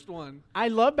the first one. I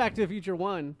love Back to the Future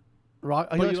 1. He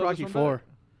But likes you love Rocky this one 4.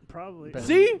 Probably.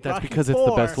 See? That's Rocky because it's the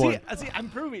 4. best one. See, I'm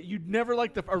proving it. You'd never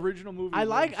like the original movie.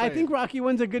 I think Rocky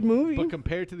 1's a good movie. But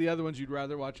compared to the other ones, you'd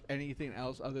rather watch anything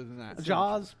else other than that.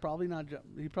 Jaws probably not.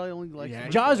 He probably only likes. Yeah,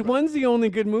 Jaws 1's the only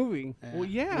good movie. Well,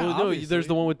 yeah. Well, no, obviously. there's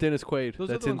the one with Dennis Quaid. Those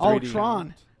That's are in the Oh, 3D.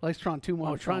 Tron. Likes Tron 2 more.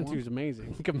 Oh, Tron 2 is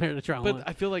amazing compared to Tron 1. But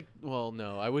I feel like, well,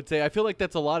 no, I would say I feel like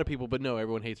that's a lot of people, but no,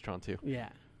 everyone hates Tron 2. Yeah.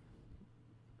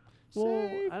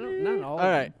 Well, I don't. Not all. All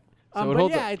right. So it but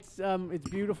holds yeah, it's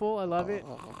beautiful. I love it.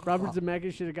 Robert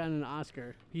Zemeckis should have gotten an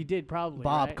Oscar. He did probably.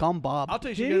 Bob, right? come Bob. I'll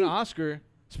tell you, she Did get an he? Oscar.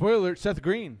 Spoiler alert, Seth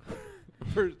Green.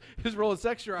 For his role as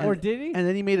sex driver. Or did he? And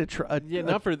then he made a Yeah,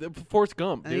 not for Forrest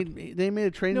Gump, and dude. they made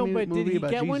a train No, but did movie he about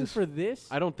get Jesus. one for this?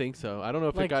 I don't think so. I don't know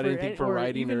if Like it got anything any- for or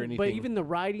writing even, or anything. But even the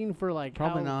writing for like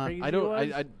Probably how not. crazy I don't.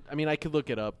 it was? I mean, I could look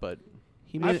it up, but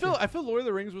He made I feel Lord of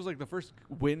the Rings was like the first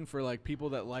win for like people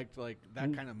that liked like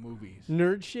that kind of movies.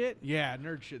 Nerd shit. Yeah,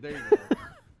 nerd shit. There you go.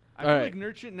 I feel Alright. like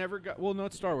nerd shit never got. Well, no,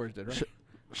 it's Star Wars did, right?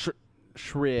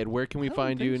 Shred. Where can we don't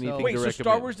find you? think so. Anything Wait, to so recommend?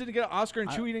 Star Wars didn't get an Oscar and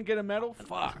Chewie didn't get a medal?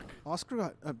 Fuck.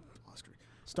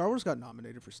 Star Wars got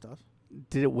nominated for stuff.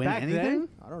 Did it win Back anything? then?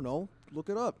 I don't know. Look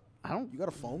it up. I don't. You got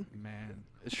a phone? Man.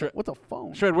 Shred. What's a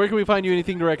phone? Shred. Where can we find you?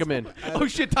 Anything to recommend? Oh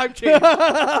shit! Time change.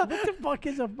 What the fuck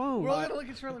is a phone? We're all gonna look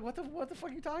at Shirley. What the fuck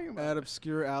are you talking about? At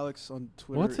Obscure Alex on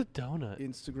Twitter. What's a donut?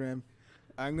 Instagram.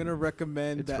 I'm gonna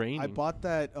recommend It's that. I raining. bought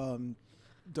that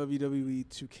WWE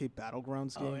 2K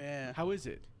Battlegrounds game. Oh yeah. How is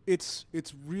it? It's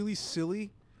really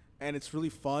silly, and it's really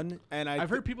fun. And I've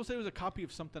heard people say it was a copy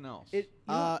of something else.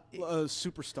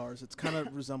 Superstars. It's kind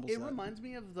of resembles It that. reminds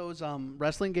me of those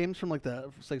wrestling games from like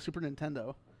like Super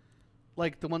Nintendo,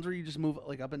 like the ones where you just move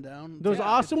like up and down. Those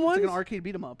awesome it's like an ones? arcade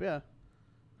beat 'em up. Yeah,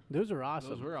 Those are awesome.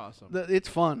 Those were awesome. It's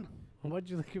fun. Why'd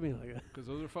you look at me like that? Because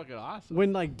those are fucking awesome.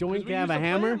 When like 'Cause Doink we have used a to play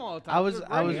hammer? them all the time.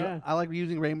 I Yeah. like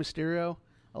using Rey Mysterio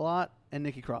a lot and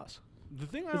Nikki Cross. The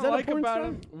thing I Is don't that a like porn about star?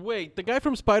 him. Wait, the guy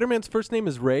from Spider-Man's first name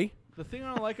is Ray? The thing I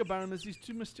don't like about him is he's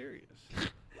too mysterious.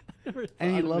 And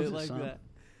he Thought of loves it his like son. that.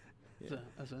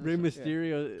 That's Rey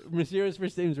Mysterio. Mysterio's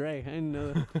first name's Ray. I didn't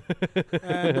know that.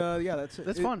 And yeah, that's it.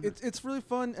 That's fun. It's really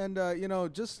fun, and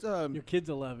just Your kids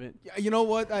will love it. yeah, you know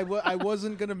what? I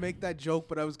wasn't gonna make that joke,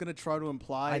 but I was gonna try to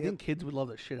imply. I it. think kids would love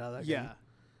the shit out of that game. Yeah,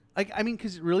 Like, I mean,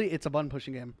 because really, it's a button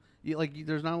pushing game.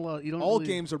 There's not a lot. You don't. all really,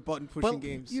 games are button pushing but,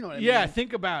 games. You know what I Yeah, mean?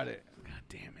 think about it. God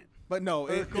damn it. But no,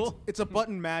 Urkel? it's a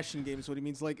button mashing game. Is what he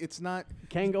means. Like it's not.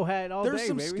 Kango hat all There's day,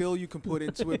 some baby. skill you can put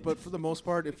into it, but for the most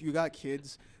part, if you got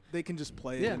kids, they can just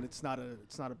play it, Yeah. and it's not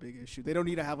a big issue. They don't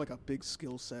need to have like a big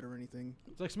skill set or anything.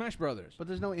 It's like Smash Brothers. But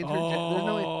there's no there's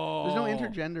no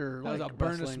intergender. That was like a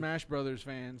burn of wrestling. Smash Brothers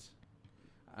fans.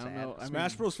 I don't Sad. know. I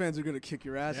Smash mean, Bros fans are gonna kick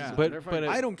your asses. Yeah, if But- they're but fucking- it-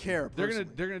 I don't care. they're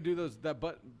Personally. gonna do that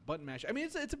button mash. I mean,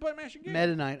 it's a button mashing game.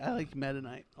 Meta Knight. I like Meta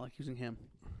Knight. I like using him.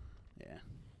 Yeah.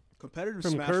 Competitive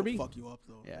From Smash Kirby? will fuck you up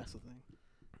though. Yeah. That's the thing.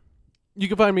 You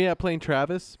can find me at Plain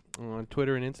Travis on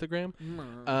Twitter and Instagram.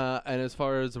 And as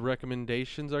far as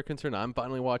recommendations are concerned, I'm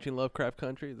finally watching Lovecraft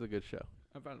Country. It's a good show.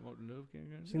 I found no game.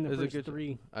 Seen the Is it first good?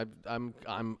 3.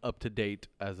 I'm up to date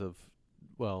as of.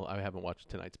 Well, I haven't watched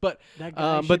tonight's, but That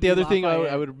guy but should the be other thing I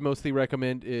Lafayette. would mostly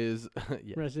recommend is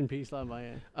yeah, Rest in peace,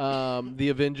 Lafayette. the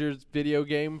Avengers video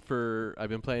game for I've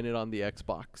been playing it on the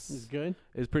Xbox. It's good.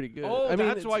 It's pretty good. Oh, I mean,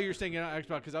 that's it's- why you're saying it on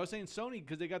Xbox. Because I was saying Sony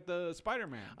because they got the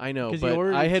Spider-Man. I know, 'Cause you but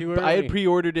ordered I it had too I had early.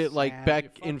 pre-ordered it like Sad.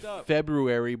 back You in fucked up.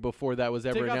 February before that was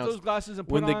ever Take out announced. those glasses and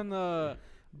when put they- on the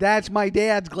That's my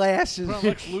dad's glasses. put on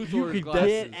Lex You Luthor's could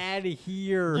glasses. get out of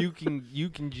here. you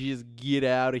can just get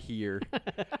out of here.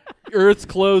 Earth's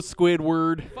closed,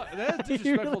 Squidward. That's He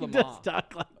disrespectful really to does mom.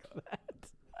 talk like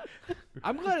that.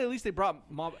 I'm glad at least they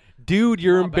brought mom. Dude,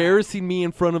 you're Mom back. embarrassing me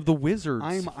in front of the wizards.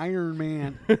 I'm Iron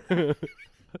Man.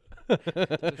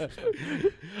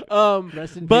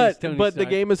 Rest in but peace, Tony but the Stark.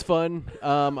 game is fun.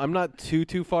 I'm not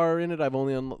too far in it. I've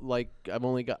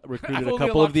only got recruited I've a only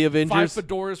couple of the unlocked Avengers. 5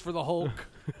 fedoras for the Hulk.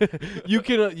 you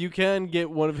can get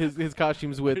one of his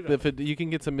costumes with the you can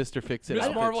get some Mr. Fix-It Miss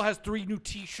outfits. Marvel has 3 new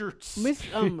T-shirts. Miss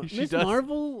She Miss does.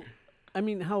 Marvel. I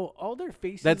mean, how all their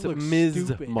faces That's look Ms.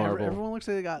 stupid. Marvel. Everyone looks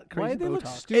like they got Why crazy do they look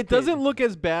Botox. stupid? It doesn't look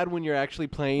as bad when you're actually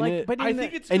playing Like, it, but I in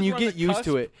think the- it's 'cause and you we're on get the used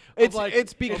to cusp it. of, It's like,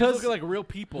 it's of because looking like real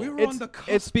people. We were it's on the cusp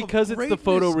it's because of it's the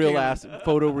greatness,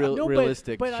 photo no,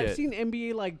 realistic but shit. I've seen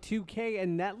NBA like 2K,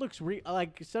 and that looks real.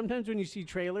 Like sometimes when you see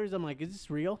trailers, I'm like, is this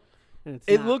real? And it's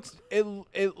It not. looks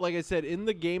it like I said in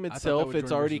the game thought that itself. was It's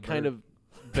Jordan already versus kind Bird.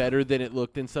 of better than it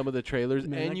looked in some of the trailers,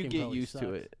 Man, and that you game get probably used to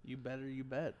sucks. it. You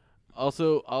bet.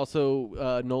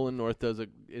 Also, Nolan North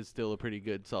is still a pretty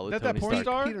good solid That Tony porn Stark.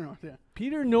 star? Peter North, yeah.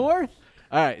 Peter North.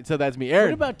 All right, so that's me, What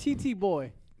Aaron. about TT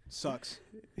Boy? Sucks.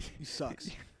 He sucks.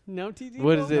 No TT.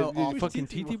 What Boy? is it? No, You awful. fucking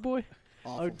TT boy? Oh,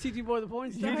 Awful. TT Boy the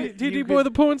porn star. TT boy,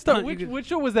 the porn star. Which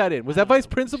show was that in? Was that Vice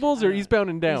Principals or Eastbound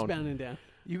and Down? Eastbound and Down.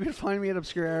 You can find me at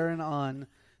Obscure Aaron on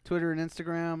Twitter and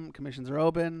Instagram. Commissions are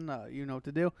open. You know what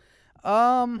to do.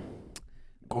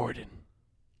 Gordon.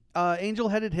 Angel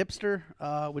Headed Hipster,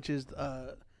 which is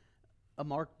a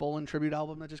Mark Bolan tribute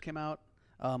album that just came out.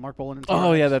 Mark Bolan and Oh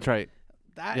T-Rex. yeah, that's right.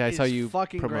 That Yeah, I is saw you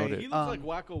fucking promote great. it. He looks like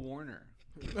Wacko Warner.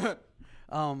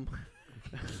 Um,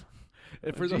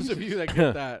 And for those of you that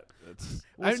get that,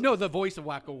 I know the voice of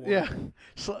Wacko Warner.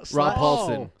 yeah. Rob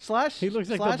Paulson. Slash. He looks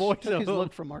like the Slash voice took his of-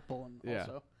 look from Mark Bolan. Yeah.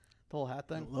 Also, the whole hat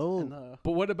thing. Hello. And,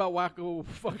 But what about Wacko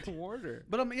fucking Warner?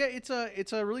 but yeah, it's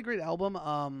a really great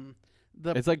album.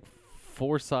 It's like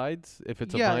 4 sides if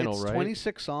it's a yeah, vinyl, it's right?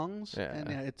 26 songs. Yeah. And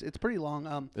yeah, it's pretty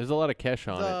long. There's a lot of Kesh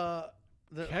on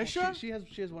it. Kesha?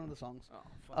 She has one of the songs. Oh,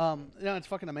 fuck. Yeah, it's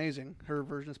fucking amazing. Her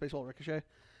version of Spaceball Ricochet.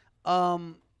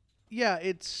 Yeah,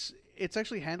 it's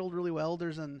actually handled really well.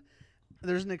 There's an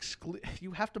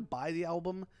you have to buy the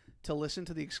album to listen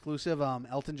to the exclusive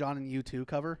Elton John and U2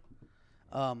 cover.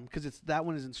 Because that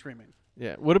one isn't streaming.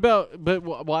 Yeah. What about? But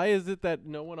why is it that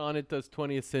no one on it does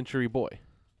 20th Century Boy?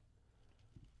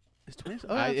 It's 20.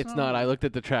 Oh, It's not. I looked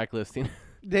at the track listing.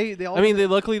 They all. I mean, they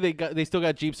still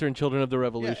got Jeepster and Children of the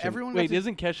Revolution. everyone Wait, got to-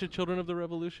 isn't Kesha Children of the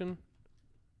Revolution?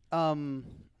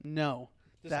 No.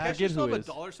 Does That- Kesha forget still who have is.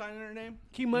 a dollar sign in her name?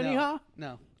 Key Money, no, huh?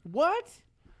 No. What?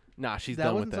 Nah, she's That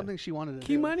done wasn't with that. something she wanted to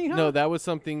Key do. Money, huh? No, that was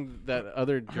something that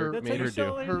other Her- jerk That's made how her you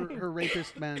spell do. it? Her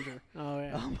rapist manager, Oh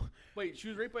yeah. Wait, she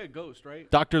was raped by a ghost, right?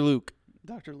 Dr. Luke.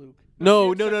 Dr. Luke.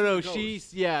 No, she no, had no, sex no. with a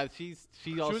ghost.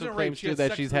 She also wasn't raped, claims she had that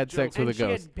sex she's with had Joe. sex with and a she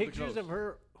ghost. had pictures ghost. of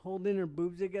her holding her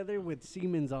boobs together with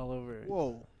Siemens all over it.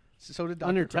 Whoa. So did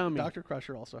On her Dr. tummy. Dr.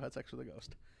 Crusher also had sex with a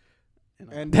ghost.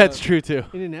 And That's true too.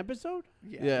 In an episode?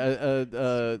 Yeah,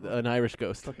 an Irish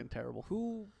ghost. Fucking terrible.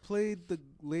 Who played the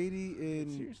lady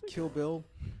in Seriously? Kill Bill?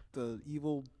 The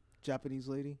evil Japanese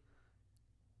lady.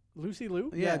 Lucy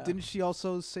Liu? Yeah. Didn't she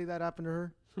also say that happened to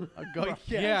her? A ghost.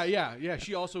 Yeah.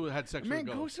 She also had sex Man,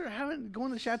 with ghosts are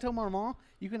going to Chateau Marmont.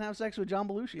 You can have sex with John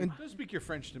Belushi. And- Don't speak your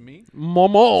French to me.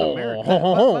 Momo.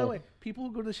 By the way, people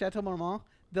who go to the Chateau Marmont,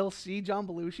 they'll see John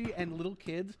Belushi, and little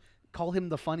kids call him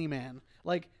the funny man.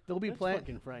 Like they'll be That's playing.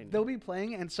 fucking frightening. They'll be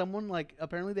playing, and someone like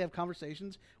apparently they have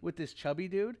conversations with this chubby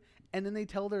dude, and then they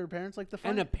tell their parents like the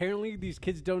funny. And apparently these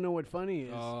kids don't know what funny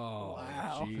is. Oh,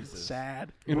 wow, Jesus.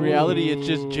 sad. In reality, it's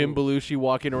just Jim Belushi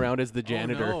walking around as the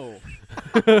janitor. Oh,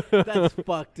 no. That's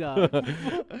fucked up.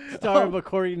 Star of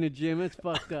According to Jim, it's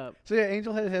fucked up. So yeah,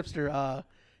 Angel Head Hipster,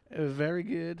 it was very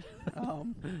good. I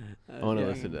want to Yeah,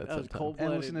 listen to that was sometime.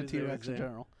 cold-blooded, And listen to is what T-Rex I'm in saying.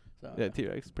 general. So Yeah,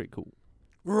 T-Rex is pretty cool.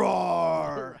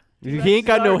 roar. He ain't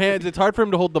got no hands. It's hard for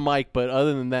him to hold the mic, but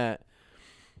other than that,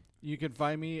 You can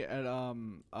find me at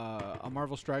a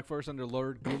Marvel Strike Force under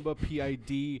Lord Goomba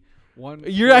PID 1.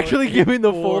 You're actually giving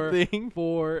the full thing?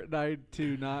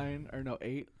 4929 or no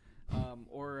 8,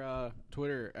 or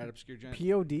Twitter at Obscure Gent.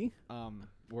 POD?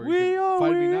 Where We you can are,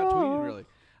 find me we not are. tweeting really.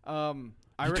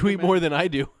 I you tweet recommend- more than I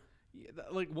do. Yeah,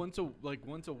 like once a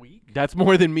week. That's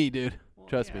more than me, dude. Well,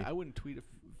 Trust yeah, me. I wouldn't tweet if.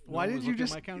 no Why one did was you looking at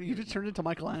just my account you either. just turned into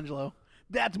Michelangelo?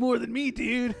 That's more than me,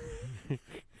 dude.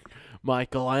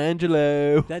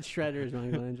 Michelangelo. That's Shredder's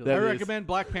Michelangelo. That I is- recommend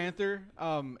Black Panther.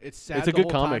 It's sad. It's a the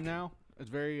good whole comic. Time now. It's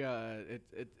very.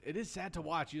 It is sad to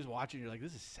watch. You just watch it, and you're like,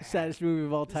 this is sad. Saddest movie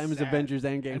of all This time is is sad. Avengers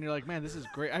And Endgame. you're like, man, this is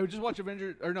great. I would just watch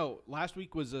Avengers. Or no, last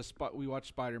week was we watched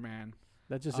Spider-Man.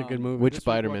 That's just a good movie. Which This week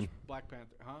we Spider-Man? watched Black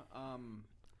Panther, huh?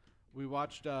 We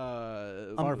watched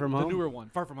Far From the Home? newer one,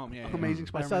 Far From Home. Yeah, yeah, Amazing I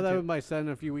Spider-Man. saw that 2. with my son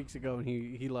a few weeks ago, and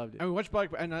he loved it. And we watched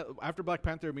after Black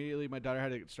Panther, immediately my daughter had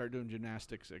to start doing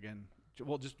gymnastics again.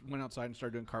 Well, just went outside and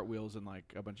started doing cartwheels and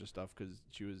like a bunch of stuff because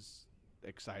she was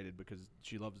excited because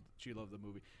she loved the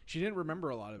movie. She didn't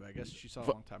remember a lot of it. I guess she saw it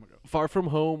a long time ago. Far From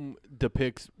Home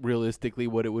depicts realistically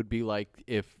what it would be like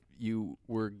if you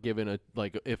were given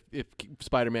if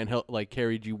Spider-Man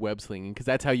carried you web slinging, because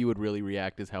that's how you would really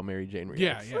react, is how Mary Jane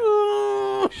reacts.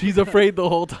 Yeah. She's afraid the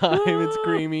whole time and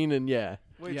screaming, and yeah.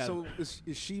 Wait, Yeah. so is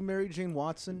she Mary Jane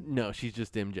Watson? No, she's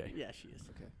just MJ. Yeah, she is.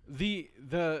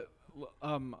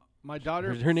 My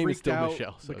daughter Her name is freaked still out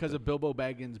Michelle, so because okay. of Bilbo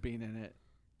Baggins being in it.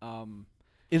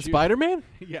 In She- Spider-Man?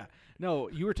 Yeah. No,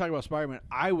 you were talking about Spider-Man.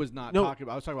 I was not No, talking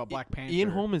about. I was talking about Black Panther. Ian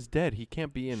Holm is dead. He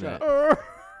can't be in Shut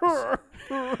that.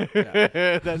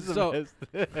 That's the So- best.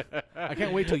 I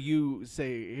can't wait till you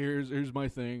say, "Here's my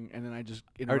thing," and then I just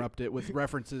interrupt it with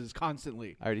references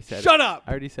constantly. I already said it. Shut up.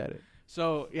 I already said it.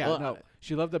 So yeah, Well, no,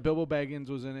 she loved that Bilbo Baggins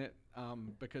was in it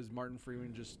because Martin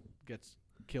Freeman just gets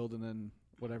killed and then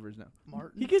whatever is now.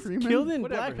 Martin He gets Freeman? killed in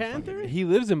Whatever Black his fucking Panther? name He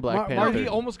lives in Black Panther. Marty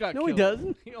almost got No, killed. he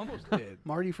doesn't. He almost did.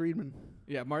 Marty Friedman.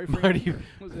 Yeah, Marty Marty- Freeman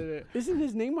was in it. Isn't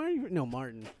his name Marty? No,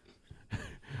 Martin.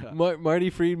 Marty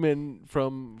Friedman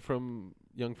from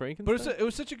Young Frankenstein. But it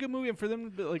was such a good movie, and for them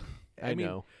to be like, I mean,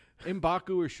 know.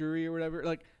 Mbaku or Shuri or whatever.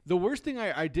 Like the worst thing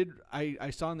I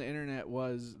saw on the internet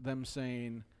was them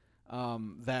saying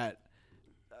that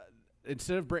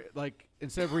instead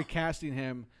of recasting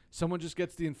him, someone just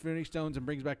gets the Infinity Stones and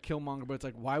brings back Killmonger. But it's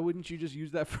like, why wouldn't you just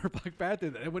use that for Black Panther?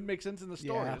 It wouldn't make sense in the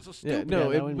story. Yeah. It's so Yeah, stupid. no,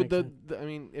 that wouldn't but make I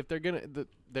mean, if they're gonna,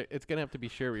 it's gonna have to be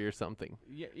Shuri or something,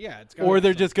 Yeah, it's gotta or be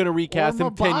they're something. just gonna recast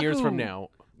him 10 years from M'Baku. now.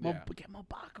 Yeah. Get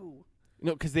M'Baku.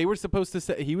 No, because they were supposed to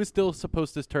say he was still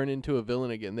supposed to turn into a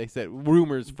villain again. They said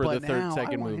rumors for But the third, now,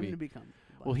 second I want movie. Him to become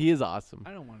Well, he is awesome.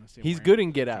 I don't want to see. him He's wearing good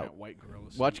in Get giant Out. White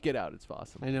gorilla suit. Watch Get Out; it's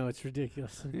awesome. I know, it's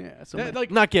ridiculous. yeah. So That, like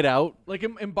Not Get Out.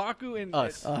 Mbaku and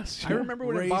Us. us. I remember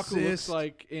what Mbaku looks Racist.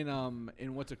 like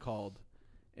in what's it called,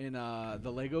 in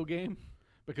the Lego game,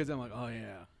 because I'm like, oh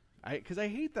yeah, because I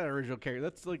hate that original character.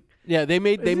 That's like, Yeah, they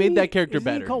made that character isn't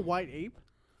better. He called White Ape?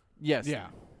 Yes.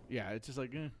 yeah, it's just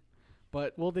like,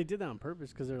 but Well, they did that on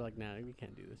purpose because they're like, nah, we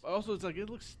can't do this. also it's like it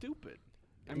looks stupid.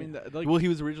 I mean, like, Well, he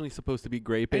was originally supposed to be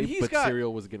Grape And Ape, he's but got-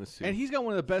 Serial was gonna sue. and he's got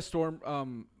one of the best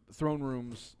throne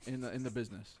rooms in the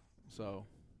business. So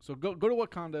go to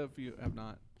Wakanda if you have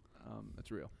not.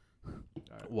 It's real. All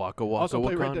right. Waka Waka Also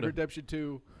play Red Dead Wakanda. Redemption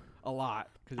 2 a lot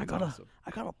because I it's got awesome.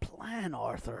 I got a plan,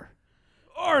 Arthur.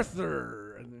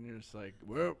 Arthur, and then you're just like,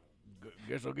 well,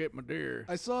 guess I'll get my deer.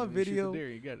 I saw a And you shoot the video. deer,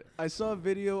 you get it. I saw a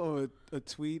video of a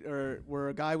tweet where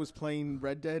a guy was playing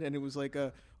Red Dead, and it was like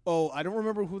I don't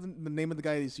remember who the name of the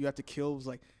guy is you have to kill. It was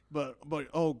like but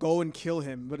go and kill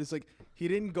him. But it's like he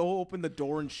didn't go open the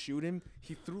door and shoot him.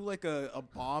 He threw like a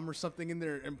bomb or something in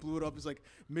there and blew it up. It's like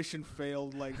mission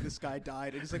failed. Like this guy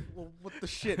died. And he's like, well, what the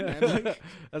shit, man? Like,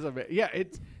 That's a bit. Yeah,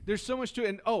 there's so much to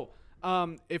it.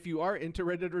 And if you are into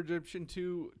Red Dead Redemption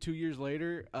 2 years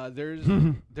later,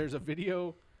 there's a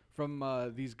video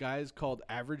from these guys called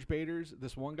Average Baiters.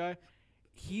 This one guy,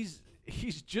 he's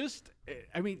just,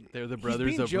 I mean, They're the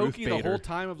brothers he's been of Ruth joking the whole Bader.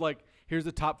 time of like, here's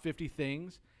the top 50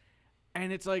 things,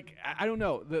 and it's like, I don't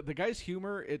know, the guy's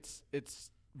humor, it's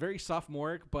very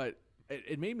sophomoric, but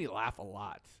it made me laugh a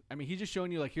lot. I mean, he's just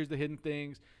showing you like, here's the hidden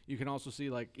things. You can also see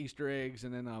like Easter eggs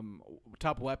and then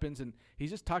top weapons, and he's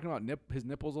just talking about his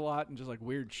nipples a lot and just like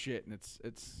weird shit, and it's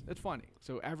funny.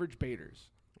 So Average Baiters,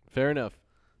 Fair enough.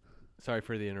 Sorry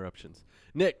for the interruptions.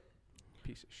 Nick,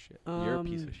 piece of shit. you're a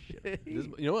piece of shit.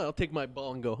 You know what? I'll take my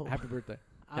ball and go home. Happy birthday.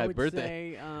 I Happy would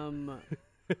birthday.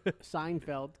 say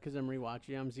Seinfeld because I'm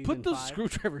rewatching. I'm season Put those 5.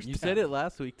 screwdrivers You down. said it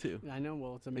last week too. I know.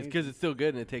 Well, it's It's amazing. because it's still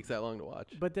good and it takes that long to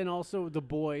watch. But then also The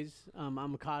Boys.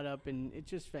 I'm caught up and it's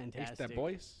just Taste fantastic. that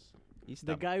voice.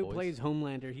 The guy who plays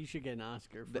Homelander, he should get an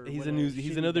Oscar. For He's what a he's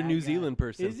shitty another bad New guy. Zealand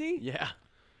person. Is he? Yeah.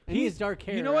 And he has dark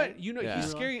hair. You know right? what? You know Yeah. he's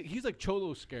scary. He's like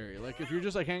Cholo scary. Like if you're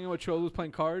just like hanging with Cholos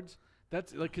playing cards,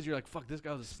 that's like because you're like fuck, this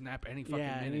guy will just snap any fucking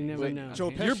Yeah, minute. you never He's, know. like, Joe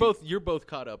on Pesci. hand. You're both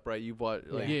caught up, right? You've watched.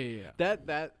 Like, Yeah.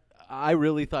 That I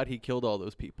really thought he killed all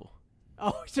those people.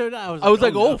 Oh, so I was. I was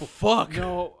like, no. oh fuck.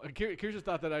 No, Kier just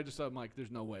thought that. I'm like, there's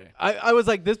no way. I was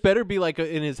like, this better be like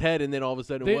in his head, and then all of a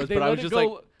sudden it was. But I let was it just go,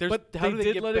 like, there's but how they do they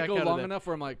did get let back it go out of long that? enough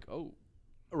where I'm like, oh,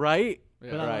 Right.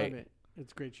 yeah. But I Right. love it.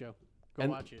 It's a great show. Go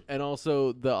and, watch it. And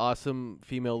also the awesome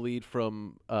female lead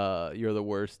from You're the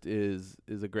Worst is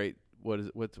a great what's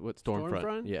Stormfront?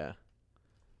 Stormfront? Yeah.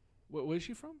 Where is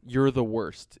she from? You're the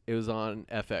Worst. It was on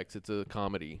FX. It's a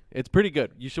comedy. It's pretty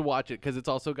good. You should watch it because it's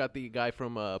also got the guy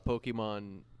from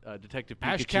Pokemon Detective Pikachu.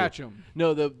 Ash Ketchum.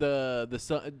 No, the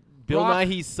son, Bill Brock.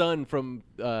 Nighy's son from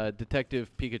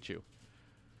Detective Pikachu.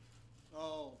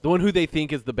 oh, The one who they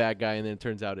think is the bad guy and then it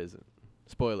turns out isn't.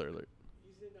 Spoiler alert.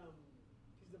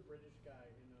 He's the British guy.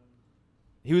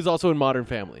 He was also in Modern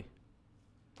Family.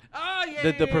 Oh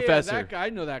yeah, The professor. That guy. I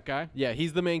know that guy. Yeah,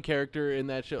 he's the main character in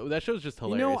that show. That show's just You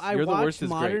hilarious. know, I You're the watched Worst is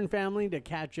Modern great. Family to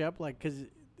catch up, like, because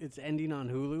it's ending on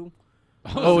Hulu.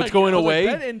 Oh, it's going I was away?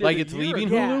 that ended Like a it's year leaving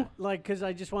ago. Hulu? Yeah, like, because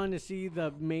I just wanted to see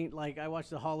the main, like, I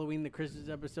watched the Halloween, the Christmas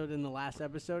episode, and the last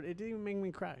episode. It didn't even make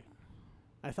me cry.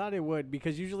 I thought it would,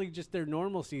 because usually just their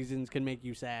normal seasons can make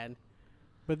you sad.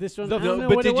 But this one, I don't know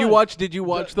But what did it you was. watch? Did you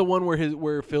watch the one where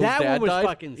Phil's That dad one was died?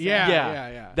 fucking sad.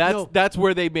 Yeah. That's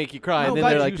where they make you cry, No, and then but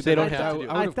they're you like said they don't that. have to.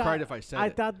 I would have cried if I said I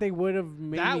it. thought they would have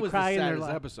made That me was the cry in their saddest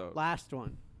episode. last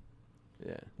one.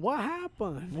 Yeah. What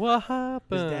happened? What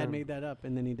happened? His dad made that up,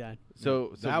 and then he died.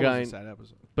 So that guy, was a sad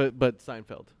episode. but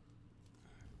Seinfeld.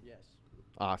 Yes.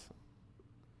 Awesome.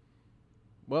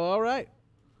 Well, all right.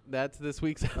 That's this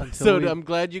week's episode. we- I'm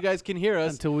glad you guys can hear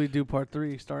us Until we do part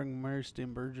 3, starring Mary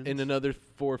Steenburgen. in another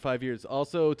 4 or 5 years.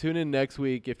 Also, tune in next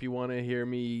week if you want to hear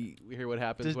what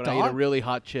happens Does when I eat a Doc- really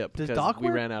hot chip Does because Doc we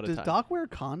wear, ran out of does time. Doc wear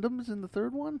condoms in the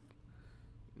third one?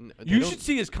 They You don't- should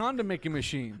see his condom making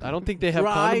machine. I don't think they have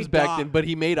Dry condoms back Doc. then, but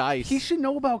he made ice. He should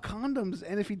know about condoms,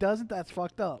 and if he doesn't, that's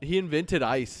fucked up. He invented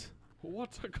ice.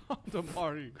 What's a condom,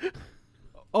 Marty?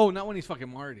 Oh, not when he's fucking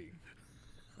Marty.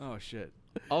 Oh shit.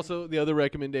 Also, the other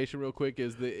recommendation, real quick,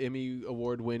 is the Emmy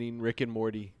award-winning Rick and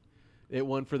Morty. It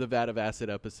won for the Vat of Acid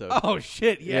episode. Oh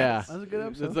shit. Yes. That's a good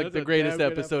episode. It's like That's the a greatest damn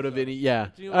good episode of episode. any. Yeah.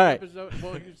 Do you All know what right. episode?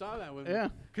 Well, you saw that with me. Yeah.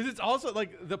 Because it's also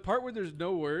like the part where there's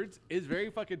no words is very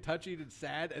fucking touching and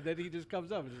sad, and then he just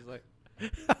comes up and just like.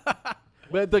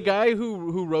 But the guy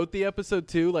who wrote the episode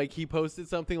too, like he posted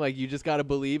something like "You just gotta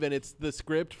believe," and it's the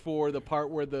script for the part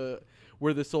where the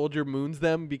soldier moons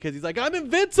them because he's like, "I'm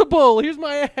invincible. Here's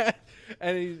my ass,"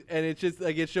 and it's just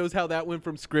like it shows how that went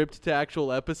from script to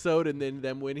actual episode, and then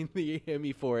them winning the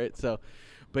Emmy for it. So,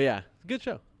 but yeah, good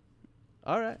show.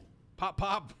 All right. Pop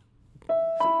pop.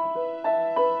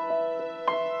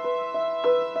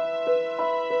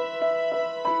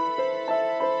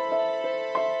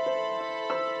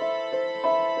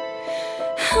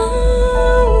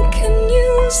 How can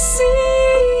you see